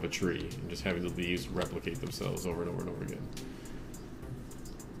on top of a tree and just having the leaves replicate themselves over and over and over again.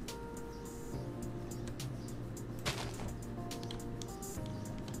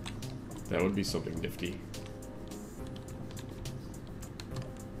 That would be something nifty.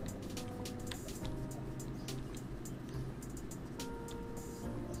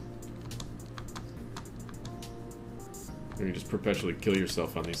 Or you just perpetually kill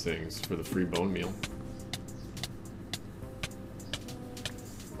yourself on these things for the free bone meal.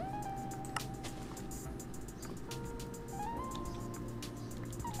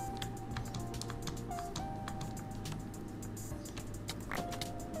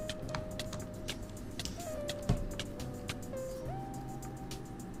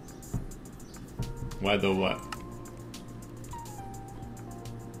 Why the what?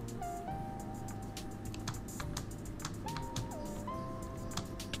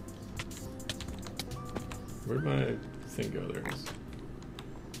 Where'd my thing go? There it is.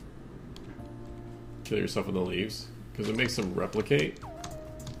 Kill yourself with the leaves? Because it makes them replicate.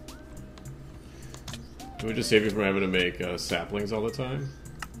 It would just save you from having to make saplings all the time.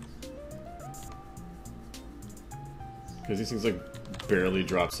 Because these things like barely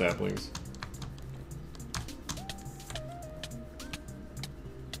drop saplings.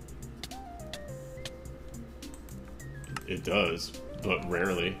 It does, but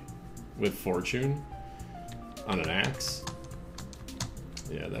rarely. With fortune on an axe.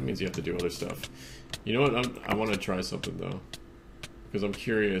 Yeah, that means you have to do other stuff. You know what? I want to try something though, because I'm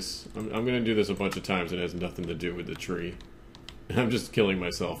curious. I'm going to do this a bunch of times, and it has nothing to do with the tree. I'm just killing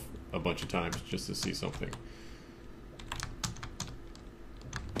myself a bunch of times just to see something.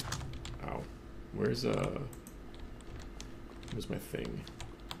 Ow. Where's my thing?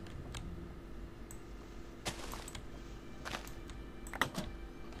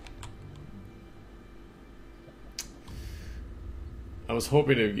 I was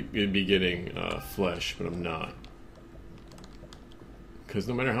hoping to be getting flesh, but I'm not. Because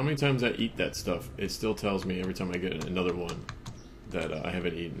no matter how many times I eat that stuff, it still tells me every time I get another one that I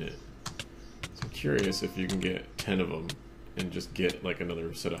haven't eaten it. So I'm curious if you can get 10 of them and just get like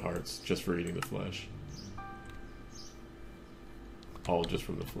another set of hearts just for eating the flesh. All just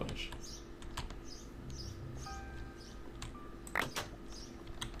from the flesh.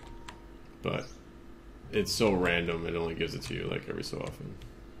 But it's so random, it only gives it to you like every so often.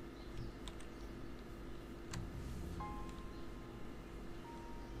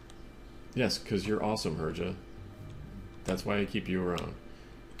 Yes, because you're awesome, Herja. That's why I keep you around.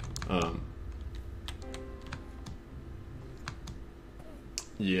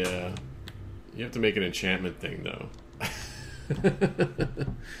 Yeah. You have to make an enchantment thing, though.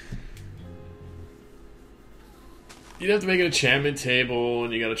 You'd have to make an enchantment table,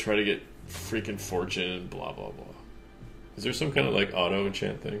 and you gotta try to get freaking fortune, blah blah blah. Is there some kind of like auto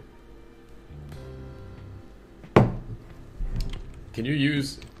enchant thing? Can you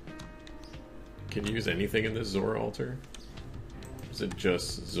use Can you use anything in this Zora altar? Or is it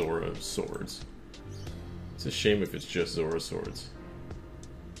just Zora swords? It's a shame if it's just Zora swords.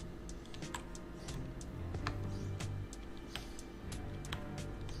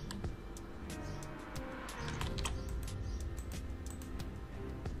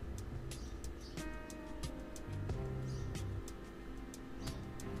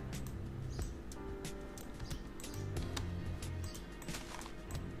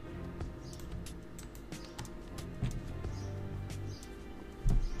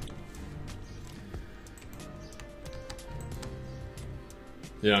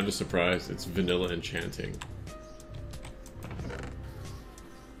 Yeah, I'm just surprised. It's vanilla enchanting.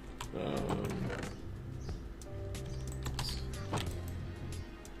 Oh,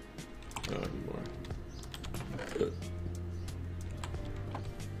 anymore.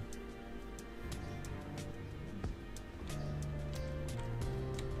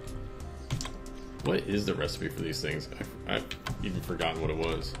 What is the recipe for these things? I've even forgotten what it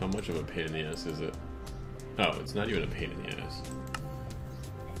was. How much of a pain in the ass is it? Oh, it's not even a pain in the ass.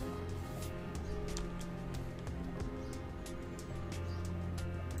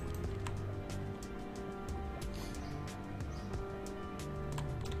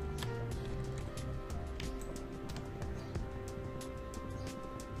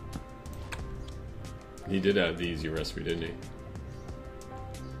 He did add the easy recipe, didn't he?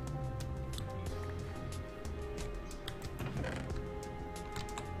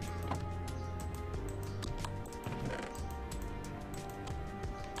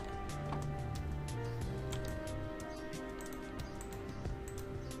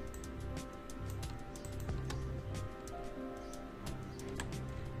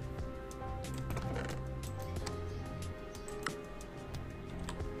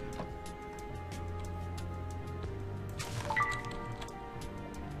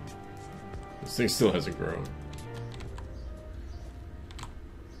 This thing still hasn't grown.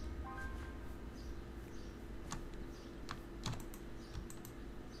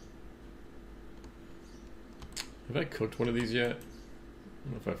 Have I cooked one of these yet? I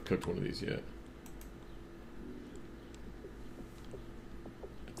don't know if I've cooked one of these yet.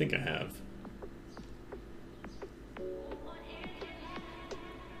 I think I have.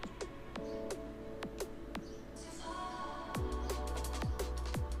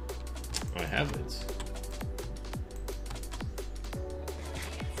 I haven't.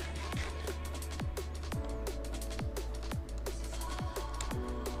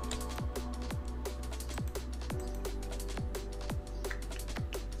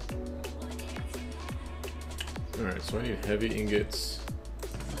 Alright, so I need heavy ingots.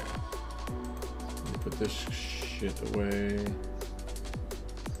 Let me put this shit away.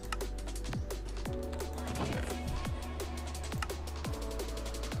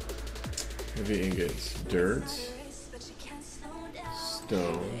 Heavy ingots, dirt,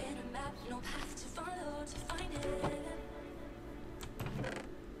 stone,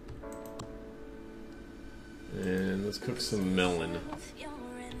 and let's cook some melon.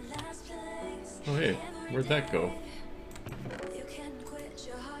 Oh hey, where'd that go?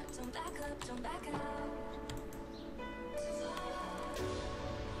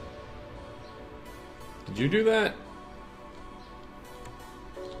 Did you do that?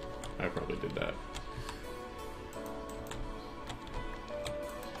 I probably did that.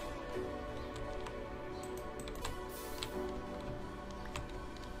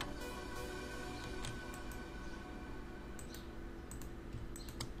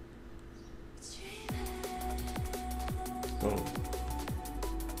 Oh.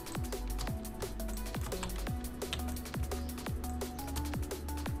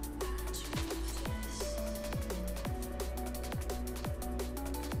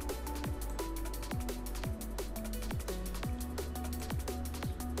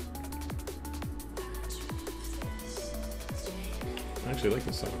 I actually like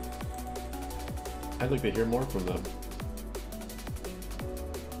this song. I'd like to hear more from them.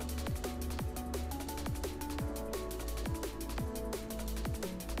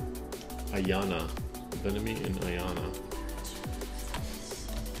 Ayana. Venemy and Ayana.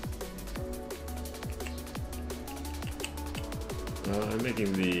 I'm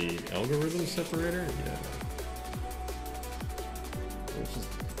making the algorithm separator? Yeah. Let's just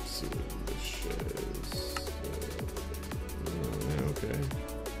see what this shit is. Yeah, okay.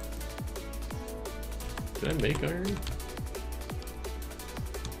 Did I make iron?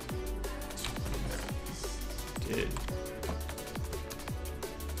 Did.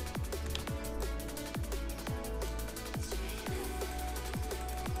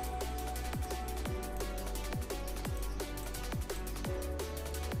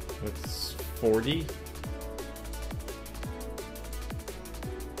 Let's 40.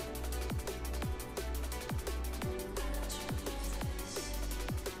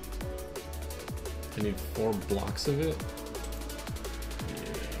 I need 4 blocks of it.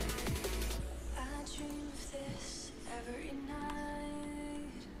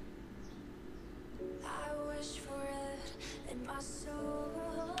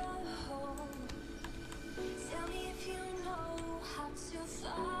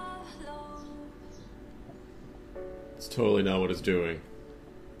 It's totally not what it's doing.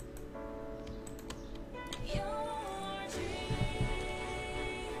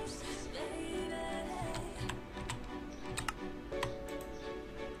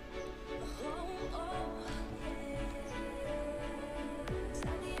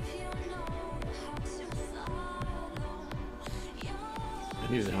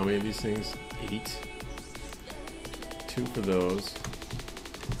 I needed how many of these things? 8. 2 for those.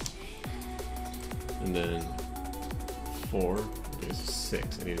 And then 4. I guess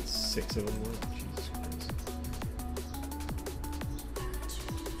 6. I needed 6 of them more. Jesus Christ.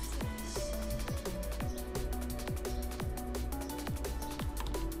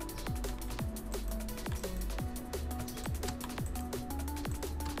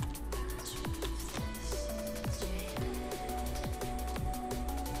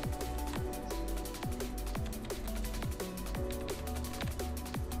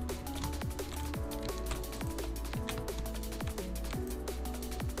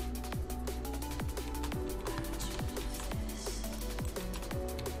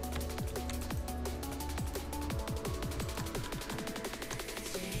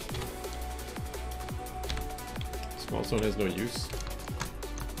 Small stone has no use.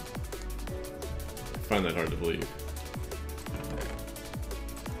 I find that hard to believe.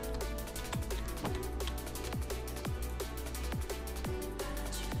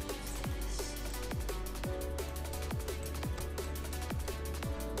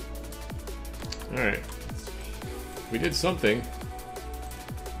 Alright. We did something.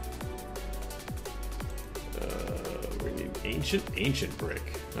 We need ancient brick.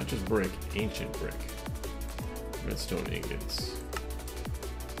 Not just brick, ancient brick. Redstone ingots.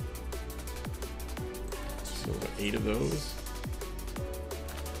 So 8 of those.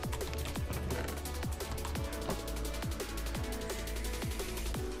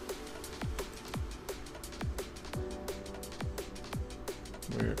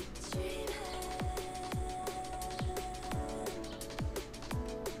 Where?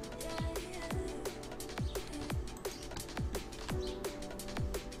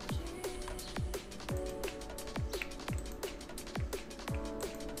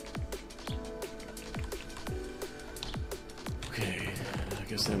 Okay, I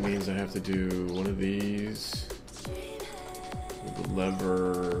guess that means I have to do one of these with the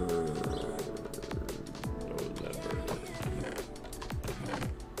lever. No lever.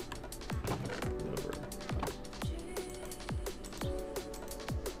 Lever.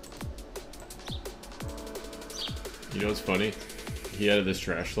 You know what's funny? He added this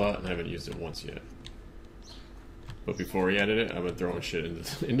trash slot and I haven't used it once yet. But before he added it, I've been throwing shit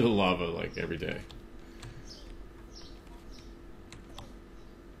into the lava like every day.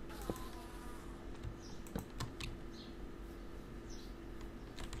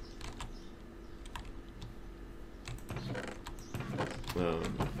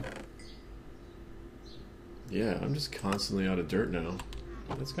 Yeah, I'm just constantly out of dirt now.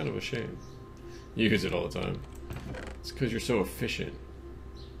 That's kind of a shame. You use it all the time. It's because you're so efficient.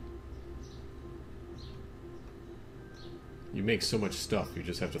 You make so much stuff, you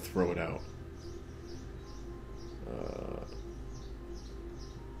just have to throw it out.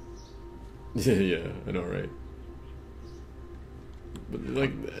 Yeah, I know, right? But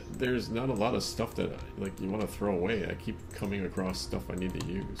like, there's not a lot of stuff that like you want to throw away. I keep coming across stuff I need to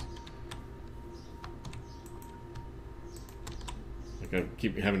use. Like I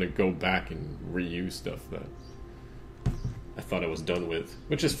keep having to go back and reuse stuff that I thought I was done with,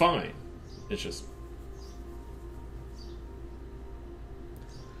 which is fine. It's just,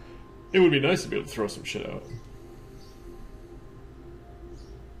 it would be nice to be able to throw some shit out.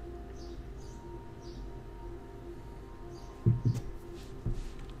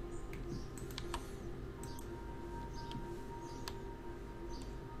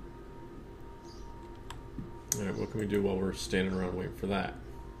 Alright, what can we do while we're standing around waiting for that?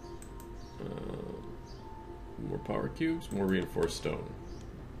 More power cubes, more reinforced stone.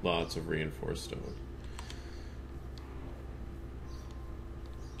 Lots of reinforced stone.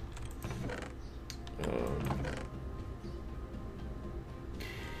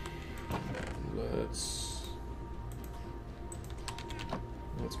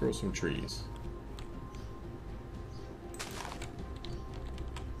 Let's grow some trees.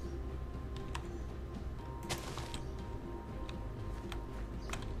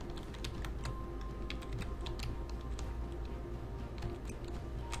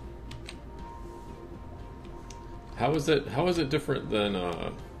 How is it different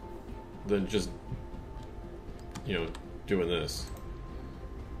than just, you know, doing this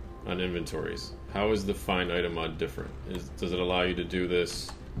on inventories? How is the find item mod different? Does it allow you to do this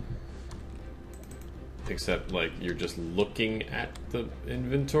except like you're just looking at the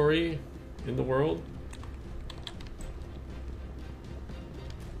inventory in the world?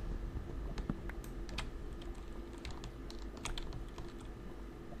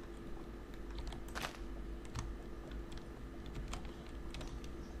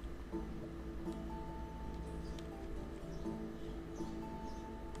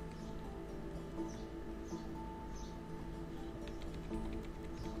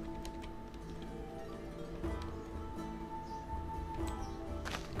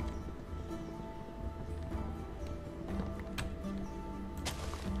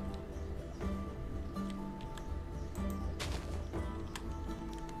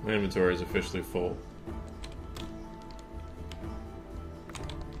 My inventory is officially full.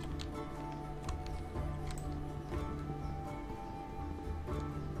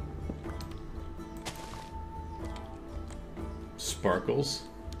 Sparkles?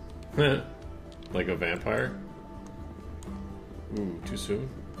 Like a vampire? Ooh, too soon?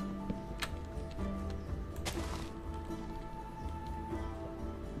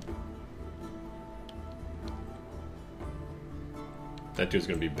 That dude's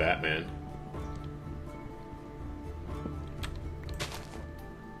gonna be Batman.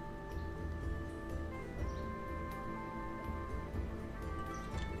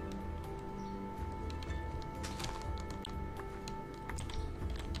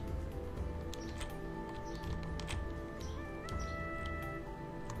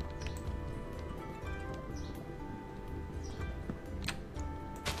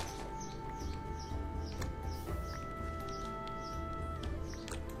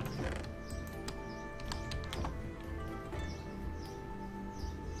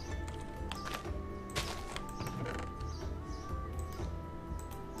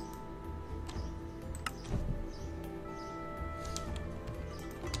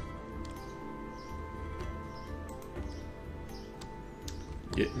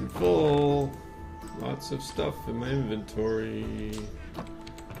 Getting full. Lots of stuff in my inventory.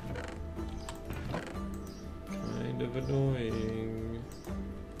 Kind of annoying.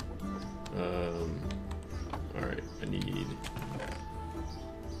 Alright, I need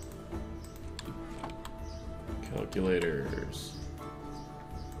calculators.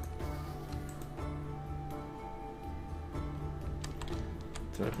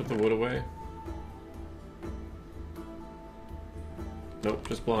 Did I put the wood away? Nope,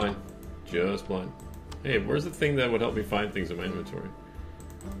 just blind. Just blind. Hey, where's the thing that would help me find things in my inventory?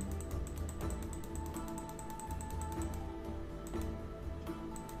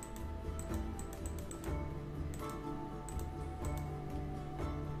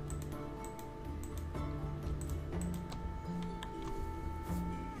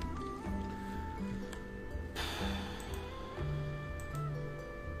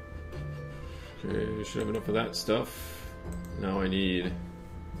 Okay, should have enough of that stuff. Now I need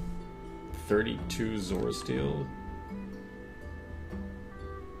 32 Zora steel.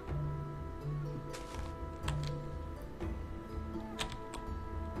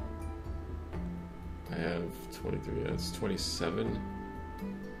 I have 23, that's 27.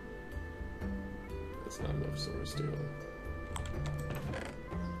 That's not enough Zora steel.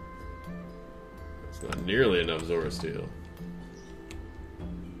 That's not nearly enough Zora steel.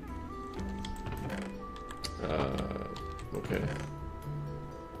 Okay.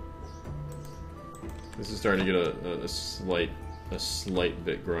 This is starting to get a slight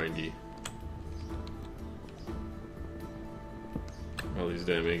bit grindy. All these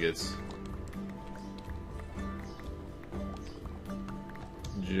damn ingots.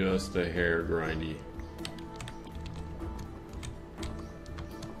 Just a hair grindy.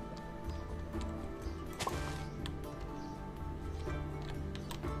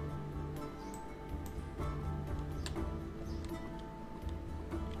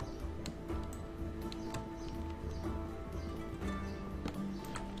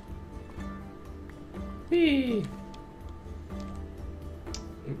 Ooh,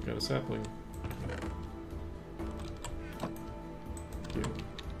 got a sapling. Thank you.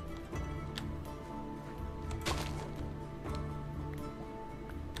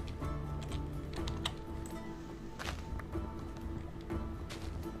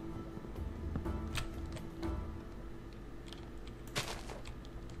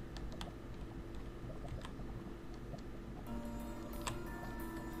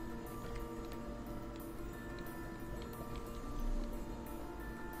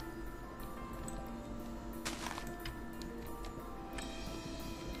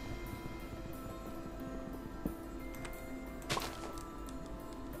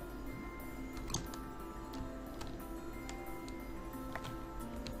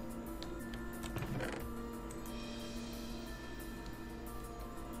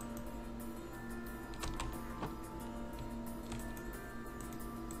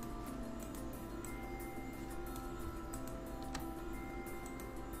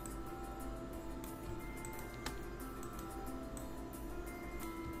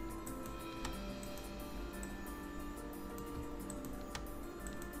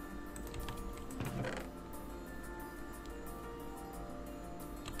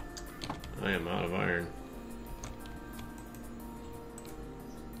 I am out of iron.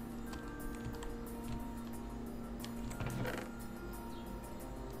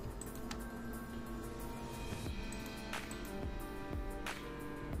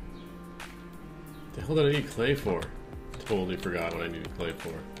 The hell did I need clay for? Totally forgot what I needed clay for.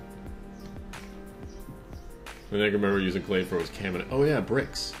 And I can remember using clay for was cabinet. Oh yeah,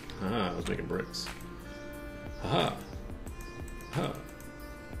 bricks. Ah, I was making bricks. Haha. Ha.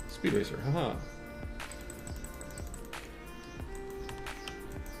 Speed racer. Haha.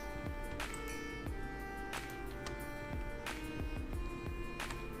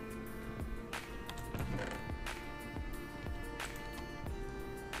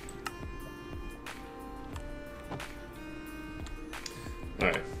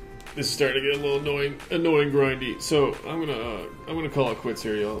 Alright. This is starting to get a little annoying grindy. So I'm gonna call it quits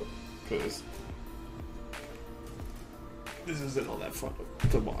here, y'all, because this isn't all that fun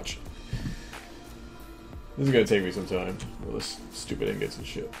to watch. This is gonna take me some time. All this stupid ingots and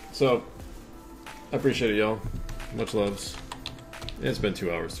shit. So I appreciate it, y'all. Much loves. And it's been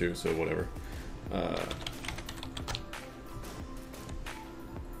 2 hours too, so whatever.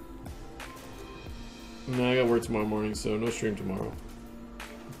 No, I got work tomorrow morning, so no stream tomorrow.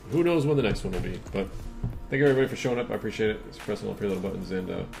 Who knows when the next one will be, but thank you everybody for showing up. I appreciate it. Just pressing all three little buttons, and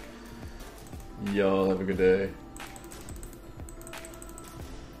y'all have a good day.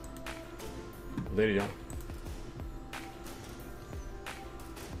 Later, y'all.